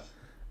 Quick math.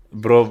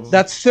 bro.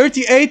 That's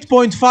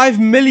 $38.5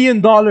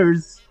 million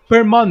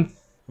per month.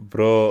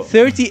 Bro.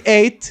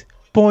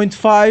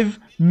 $38.5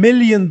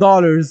 million.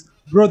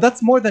 Bro,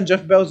 that's more than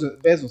Jeff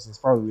Bezos is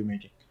probably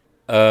making.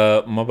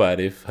 ما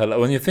بعرف. هلا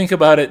when you think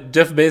about it,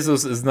 Jeff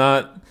Bezos is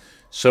not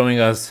showing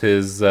us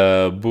his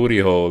booty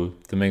hole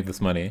to make this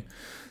money.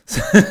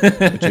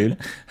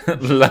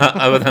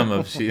 لا ابدا ما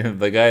بشي.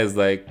 The guy is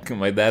like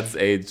my dad's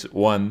age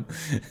 1.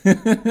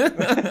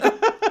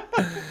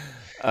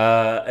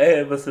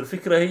 ايه بس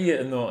الفكرة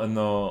هي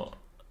انه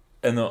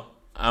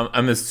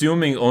I'm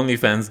assuming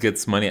OnlyFans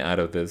gets money out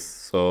of this,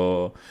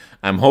 so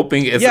Yeah, I'm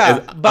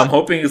but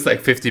hoping it's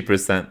like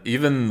 50%.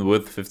 Even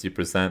with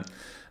 50%,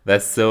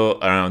 that's still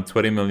around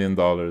 $20 million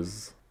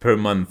per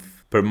month.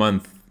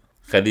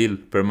 Khalil,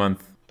 per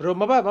month. bro,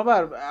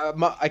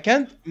 I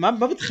can't ما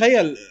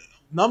بتخيل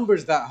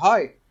numbers that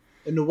high.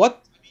 And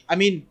what I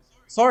mean,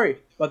 sorry,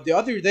 but the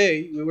other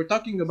day we were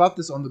talking about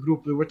this on the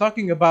group. We were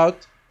talking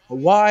about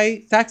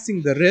why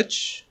taxing the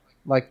rich,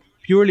 like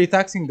purely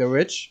taxing the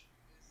rich,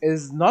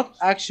 is not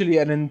actually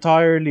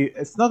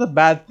it's not a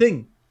bad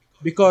thing,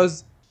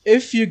 because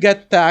if you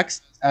get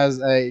taxed as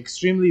a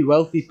extremely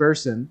wealthy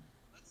person,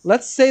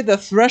 let's say the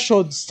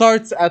threshold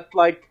starts at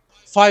like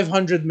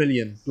 500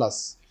 million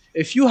plus.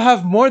 If you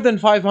have more than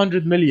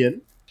 500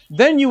 million,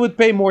 then you would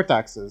pay more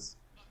taxes.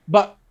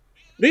 But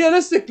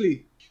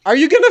realistically, are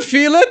you gonna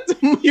feel it?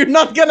 You're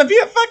not gonna be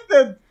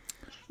affected.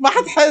 ما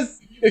حتحس.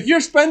 If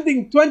you're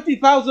spending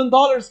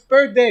 $20,000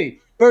 per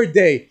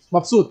day,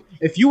 مبسوط.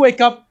 If you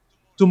wake up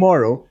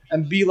tomorrow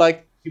and be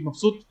like,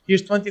 مبسوط,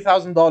 here's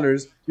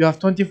 $20,000, you have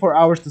 24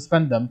 hours to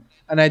spend them,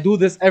 and I do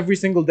this every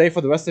single day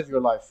for the rest of your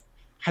life.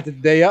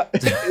 حتتضايق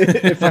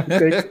if I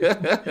take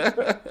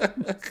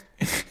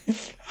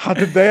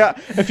حتتضايق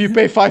if you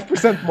pay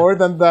 5% more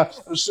than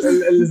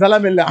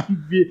الزلمه اللي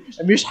عم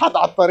بيشحت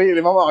على الطريق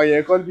اللي ما معه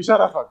ياكل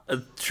بشرفك.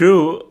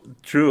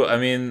 True. I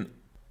mean,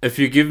 if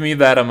you give me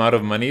that amount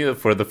of money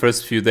for the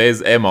first few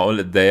days, ايه معقول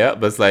اتضايق,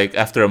 but like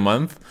after a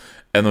month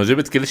انه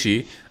جبت كل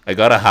شيء. I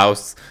got a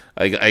house.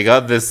 I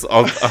got this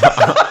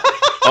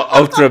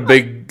ultra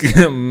big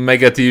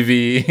mega TV.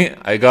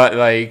 I got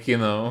like,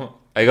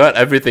 I got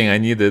everything I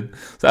needed.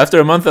 So after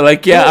a month, I'm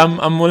like, yeah,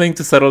 I'm willing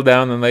to settle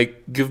down and like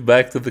give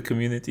back to the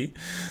community.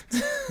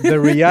 The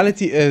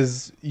reality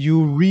is, you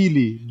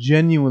really,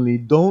 genuinely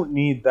don't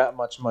need that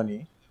much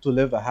money to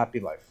live a happy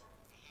life,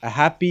 a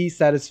happy,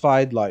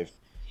 satisfied life.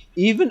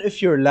 Even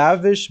if you're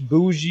lavish,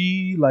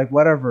 bougie, like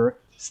whatever,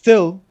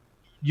 still,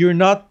 you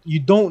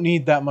don't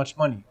need that much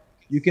money.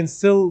 You can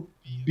still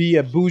be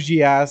a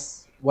bougie ass,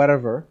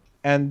 whatever,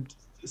 and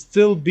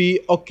still be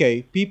okay.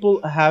 People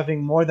having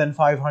more than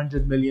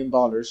 $500 million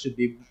should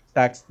be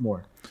taxed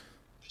more.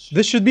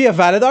 This should be a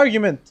valid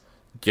argument.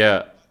 Yeah.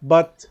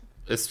 But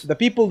the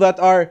people that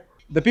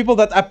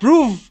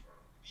approve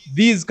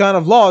these kind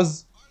of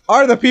laws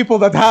are the people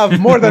that have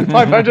more than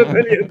 $500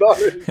 million.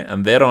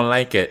 And they don't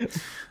like it.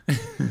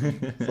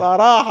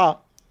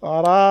 صراحة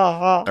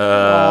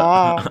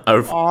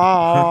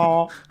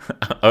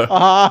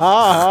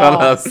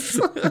خلاص.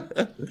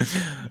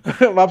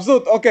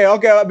 مبسوط. Okay,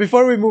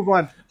 before we move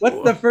on,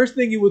 what's the first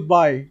thing you would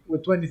buy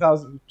with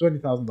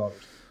 $20,000?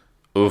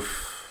 Oof.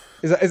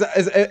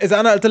 إذا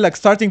أنا قلت لك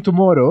starting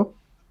tomorrow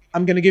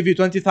I'm gonna give you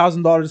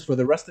 $20,000 for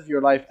the rest of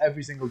your life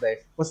every single day,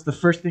 what's the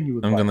first thing you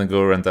would buy? I'm gonna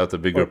go rent out a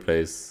bigger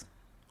place,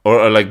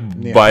 or like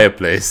buy a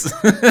place.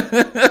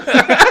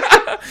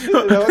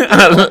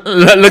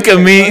 Look at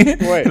me.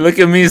 Wait. Look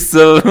at me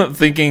still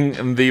thinking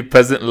in the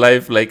peasant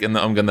life, like, and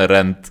I'm gonna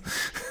rent.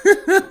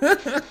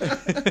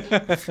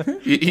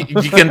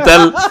 You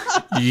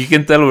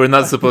can tell we're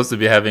not supposed to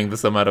be having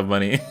this amount of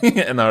money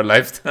in our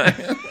lifetime.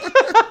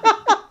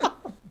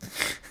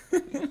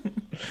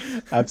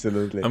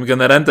 Absolutely. I'm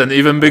gonna rent an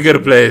even bigger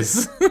place.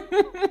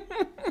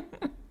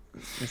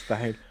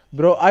 مستحيل.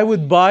 Bro, I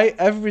would buy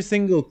every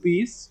single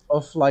piece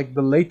of like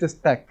the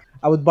latest tech.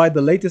 I would buy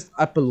the latest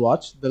Apple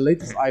Watch, the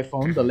latest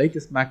iPhone, the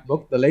latest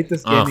MacBook, the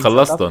latest gaming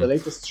setup, the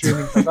latest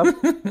streaming setup.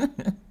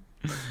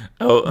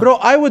 Oh. Bro,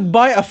 I would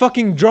buy a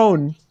fucking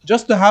drone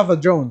just to have a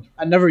drone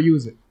and never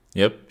use it.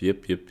 Yep.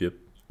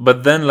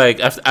 But then like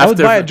after I would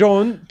buy a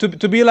drone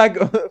to be like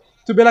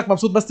to be like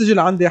مبسوط بس تجي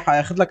لعندي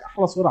حياخذ لك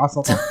احلى صورة على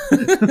السطح.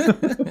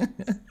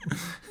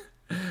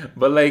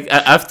 But like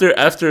after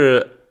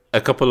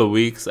a couple of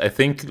weeks, I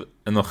think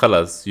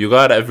خلاص, you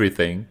got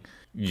everything.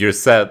 You're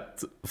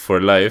set for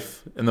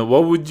life. And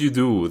what would you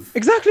do with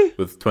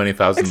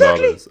 $20,000?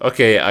 Exactly.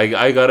 Okay,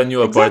 I got a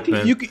new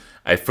apartment.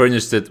 I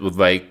furnished it with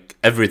like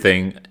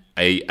everything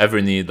I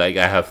ever need. Like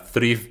I have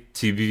 3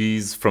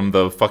 TVs from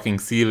the fucking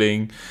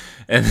ceiling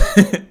and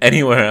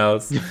anywhere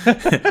else.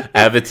 I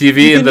have a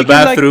TV in the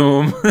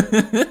bathroom.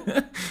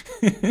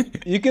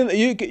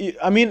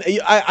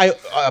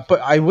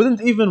 I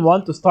wouldn't even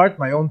want to start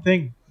my own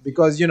thing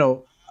because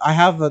I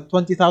have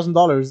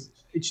 $20,000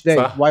 each day.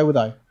 صح. Why would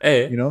I?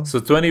 Hey, so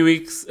 20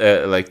 weeks,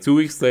 like 2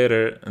 weeks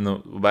later,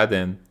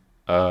 بعدين,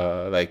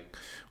 like,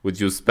 would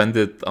you spend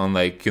it on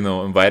like,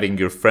 inviting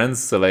your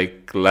friends to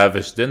like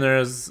lavish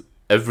dinners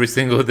every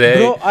single day?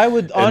 Bro, I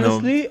would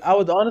honestly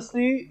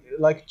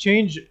like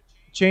change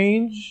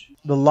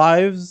the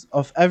lives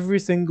of every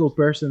single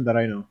person that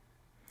I know.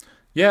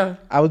 Yeah.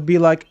 I would be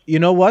like, you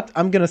know what?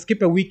 I'm going to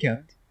skip a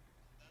weekend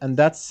and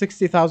that's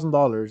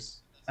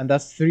 $60,000 and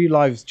that's 3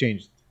 lives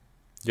changed.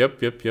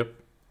 Yep.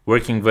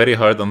 Working very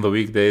hard on the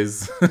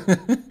weekdays.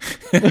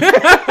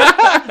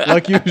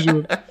 Like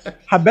usual.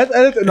 حبيت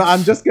قلت انه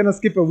I'm just gonna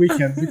skip a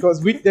weekend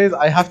because weekdays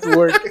I have to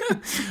work.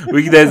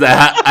 Weekdays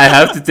I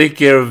have to take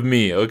care of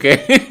me, okay?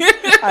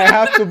 I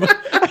have to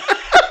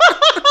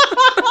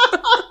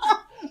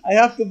I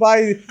have to buy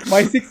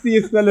my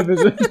 60th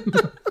television.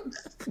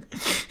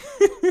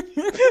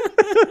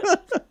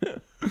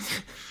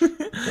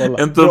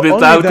 انتوا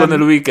بيتعالكم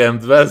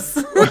الويكند بس.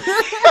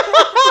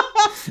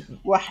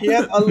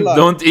 وحياة الله.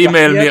 Don't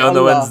email me on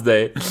a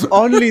Wednesday.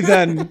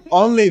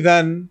 Only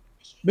then.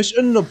 مش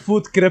انه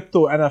بفوت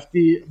كريبتو NFT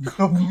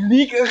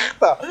بنيك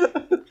اختها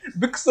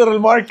بكسر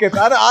الماركت.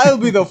 انا I'll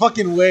be the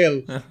fucking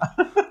whale.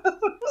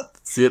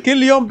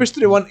 كل يوم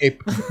بشتري 1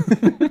 ape.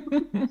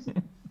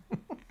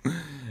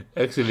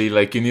 Actually,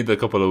 like you need a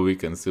couple of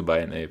weekends to buy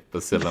an ape.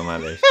 بس يلا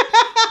معلش.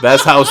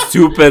 That's how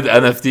stupid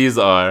NFTs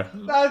are.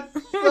 That's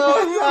so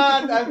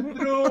sad and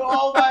true.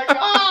 Oh my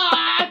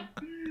god.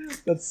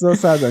 That's so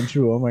sad and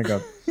true. Oh my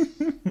god.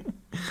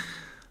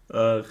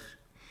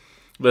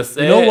 But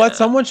you know what?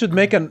 Someone should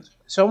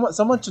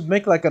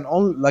make like an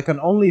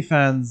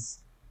OnlyFans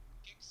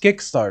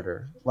Kickstarter.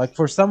 Like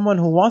for someone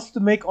who wants to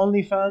make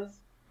OnlyFans,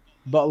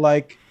 but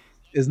like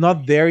is not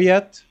there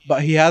yet, but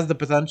he has the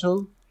potential.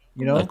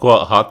 You know, like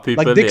what, hot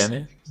people? Like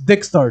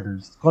dick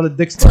starters. Call it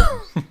dick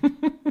starters.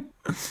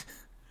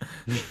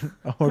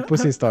 Or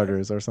pussy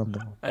starters or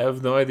something. I have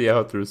no idea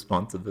how to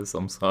respond to this.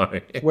 I'm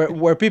sorry.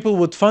 Where people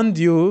would fund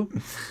you.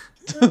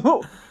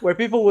 Where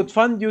people would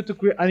fund you to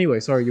create. Anyway,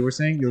 sorry, you were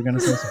saying you were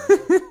gonna say something.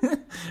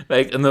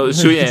 Like no,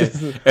 شو يعني?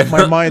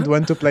 My mind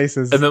went to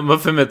places. أنا ما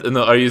فهمت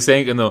إنه are you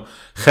saying إنه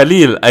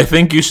Khalil, I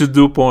think you should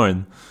do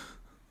porn.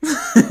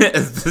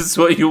 Is this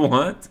what you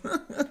want?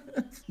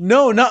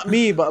 No, not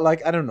me, but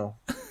like I don't know.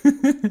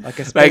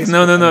 Like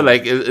no.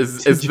 Like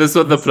is this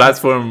what the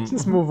platform?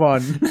 Just move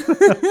on.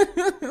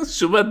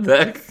 شو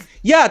بدك?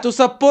 Yeah, to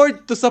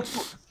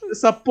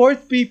support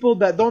people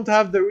that don't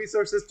have the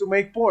resources to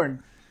make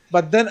porn.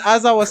 But then,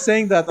 as I was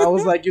saying that, I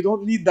was like, you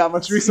don't need that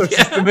much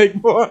resources to make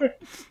porn.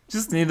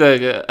 Just need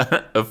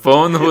a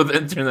phone with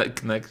internet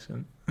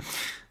connection.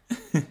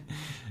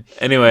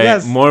 Anyway,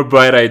 yes. More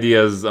bright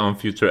ideas on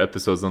future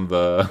episodes on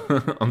the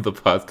on the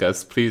podcast.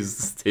 Please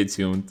stay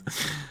tuned.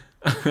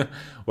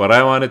 What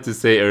I wanted to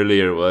say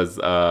earlier was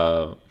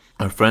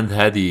our friend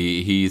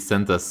Hadi, he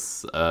sent us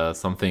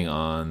something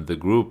on the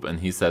group, and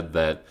he said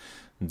that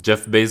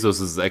Jeff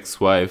Bezos'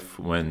 ex-wife,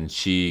 when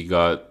she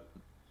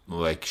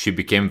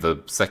became the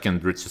second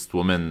richest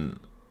woman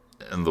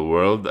in the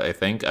world, I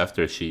think,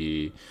 after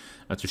she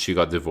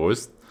got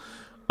divorced.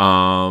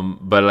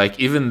 But like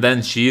even then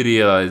she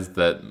realized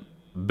that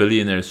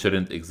billionaires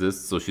shouldn't exist,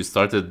 so she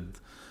started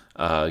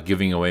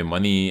giving away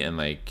money and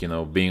like, you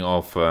know, being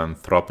all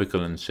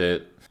philanthropical and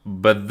shit.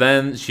 But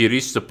then she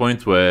reached a point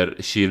where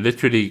she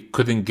literally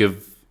couldn't give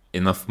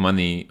enough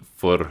money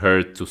for her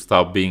to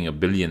stop being a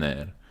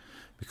billionaire,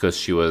 because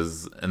she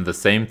was, in the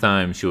same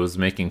time, she was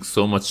making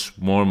so much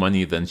more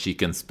money than she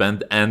can spend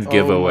and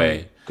give away.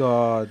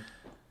 God.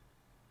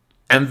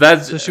 And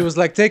that's... So she was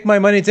like, take my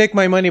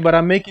money, but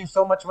I'm making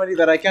so much money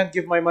that I can't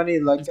give my money.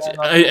 Like,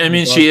 I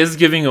mean, she is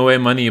giving away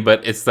money, but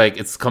it's like,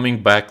 it's coming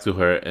back to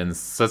her in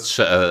such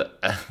a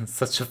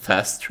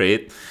fast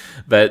rate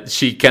that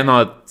she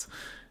cannot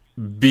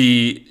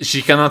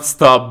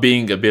stop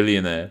being a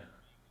billionaire.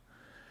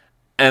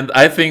 And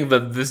I think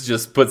that this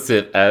just puts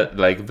it at,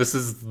 like, this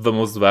is the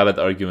most valid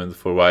argument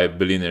for why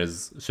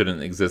billionaires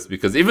shouldn't exist.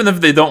 Because even if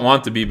they don't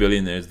want to be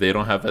billionaires, they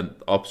don't have an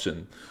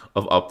option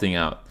of opting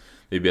out.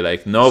 They'd be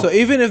like, no. So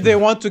even if they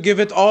want to give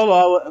it all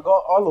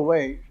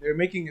away, they're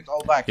making it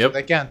all back. Yep. So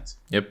they can't.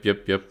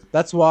 Yep.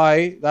 That's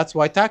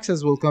why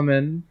taxes will come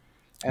in.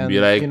 And, be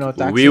like, you know,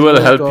 taxes we will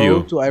help you.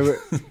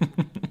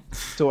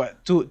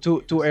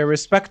 To a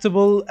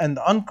respectable and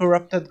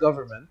uncorrupted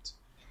government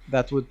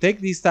that would take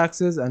these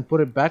taxes and put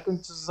it back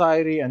into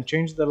society and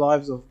change the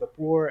lives of the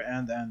poor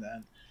and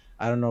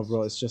I don't know,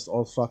 bro. It's just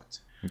all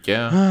fucked.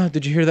 Yeah.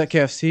 Did you hear that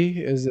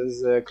KFC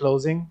is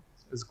closing?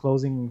 Is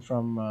closing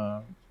from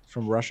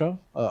Russia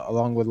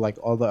along with like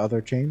all the other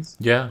chains?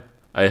 Yeah,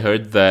 I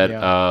heard that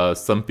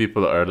some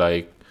people are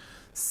like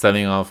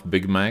selling off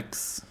Big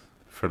Macs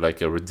for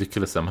like a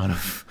ridiculous amount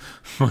of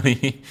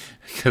money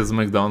because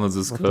McDonald's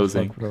is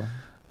closing. What the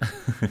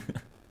fuck, bro?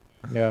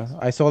 Yeah,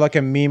 I saw like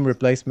a meme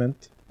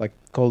replacement, like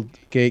called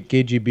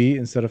KGB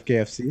instead of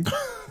KFC.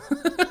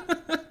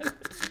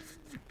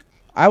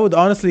 I would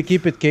honestly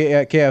keep it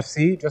KFC,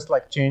 just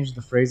like change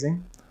the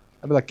phrasing.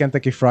 I'd be like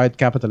Kentucky Fried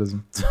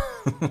Capitalism.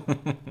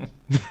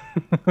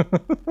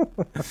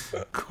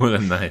 Cool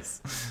and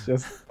nice.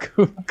 Just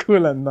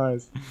cool and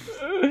nice.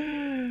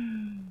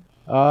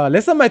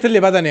 لسه ما يتلي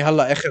بدني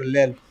هلا اخر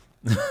الليل.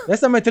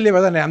 لسه ما يتلي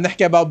بدني عم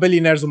نحكي about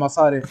billionaires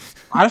ومصاري.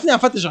 عرفني عم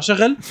فتش على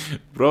شغل.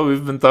 Bro,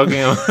 we've been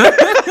talking about...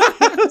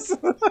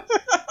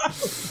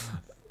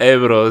 Hey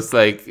bro, it's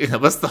like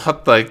بس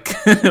تحطك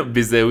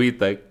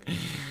بزاويتك.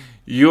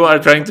 You are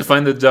trying to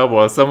find a job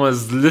while someone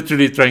is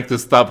literally trying to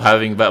stop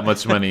having that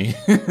much money.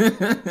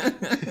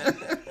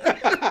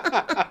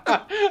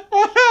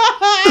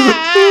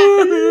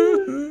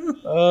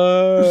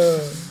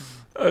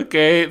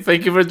 Okay,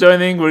 thank you for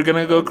joining. We're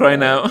gonna go cry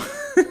now.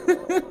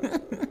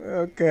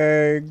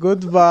 Okay,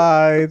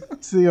 goodbye.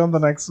 See you on the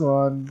next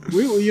one.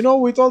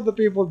 We told the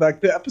people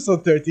that the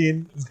episode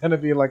 13 is gonna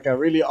be like a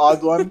really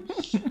odd one.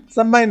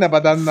 سمينا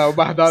بدلنا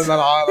وبهدلنا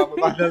العالم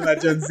وبهدلنا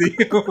جنزي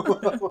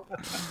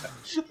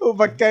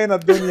وبكينا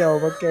الدنيا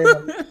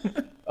وبكينا.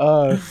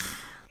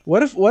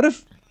 What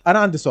if أنا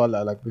عندي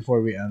سؤال like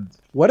before we end.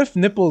 What if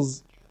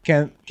nipples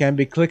can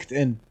be clicked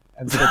in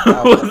and clicked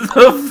out? What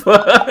the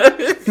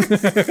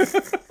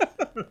fuck?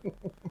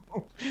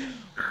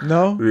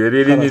 No. We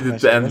really خلاص needed ماشي.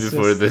 to end Let's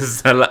before just-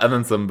 this. هلا أنا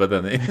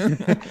انصبتني.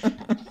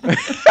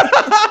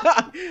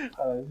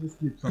 Let's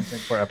keep something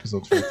for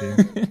episode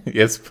 14.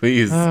 Yes,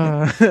 please.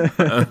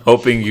 I'm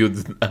hoping you'd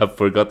have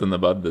forgotten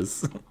about this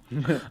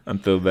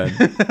until then.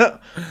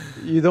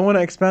 You don't want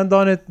to expand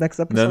on it next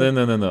episode?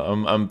 No.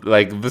 I'm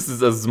like, this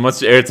is as much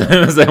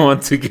airtime as I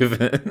want to give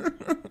it.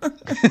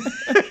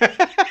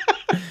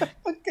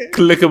 Okay.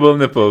 Clickable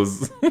nipples.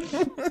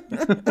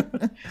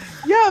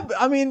 Yeah,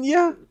 I mean,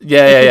 yeah.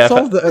 Yeah.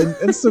 Solve the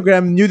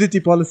Instagram nudity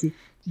policy.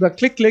 But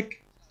click,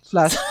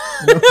 flash.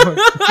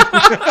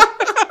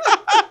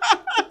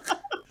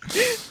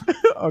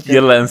 Okay.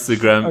 Yalla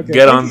Instagram. Okay.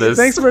 Get on this.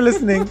 Thanks for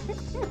listening.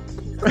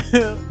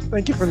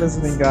 Thank you for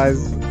listening, guys.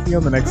 See you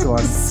on the next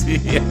one. See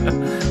ya.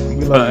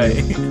 We love Bye.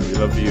 you. We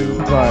love you.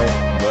 Bye.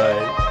 Bye.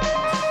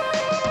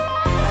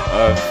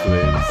 Oh,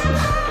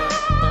 please.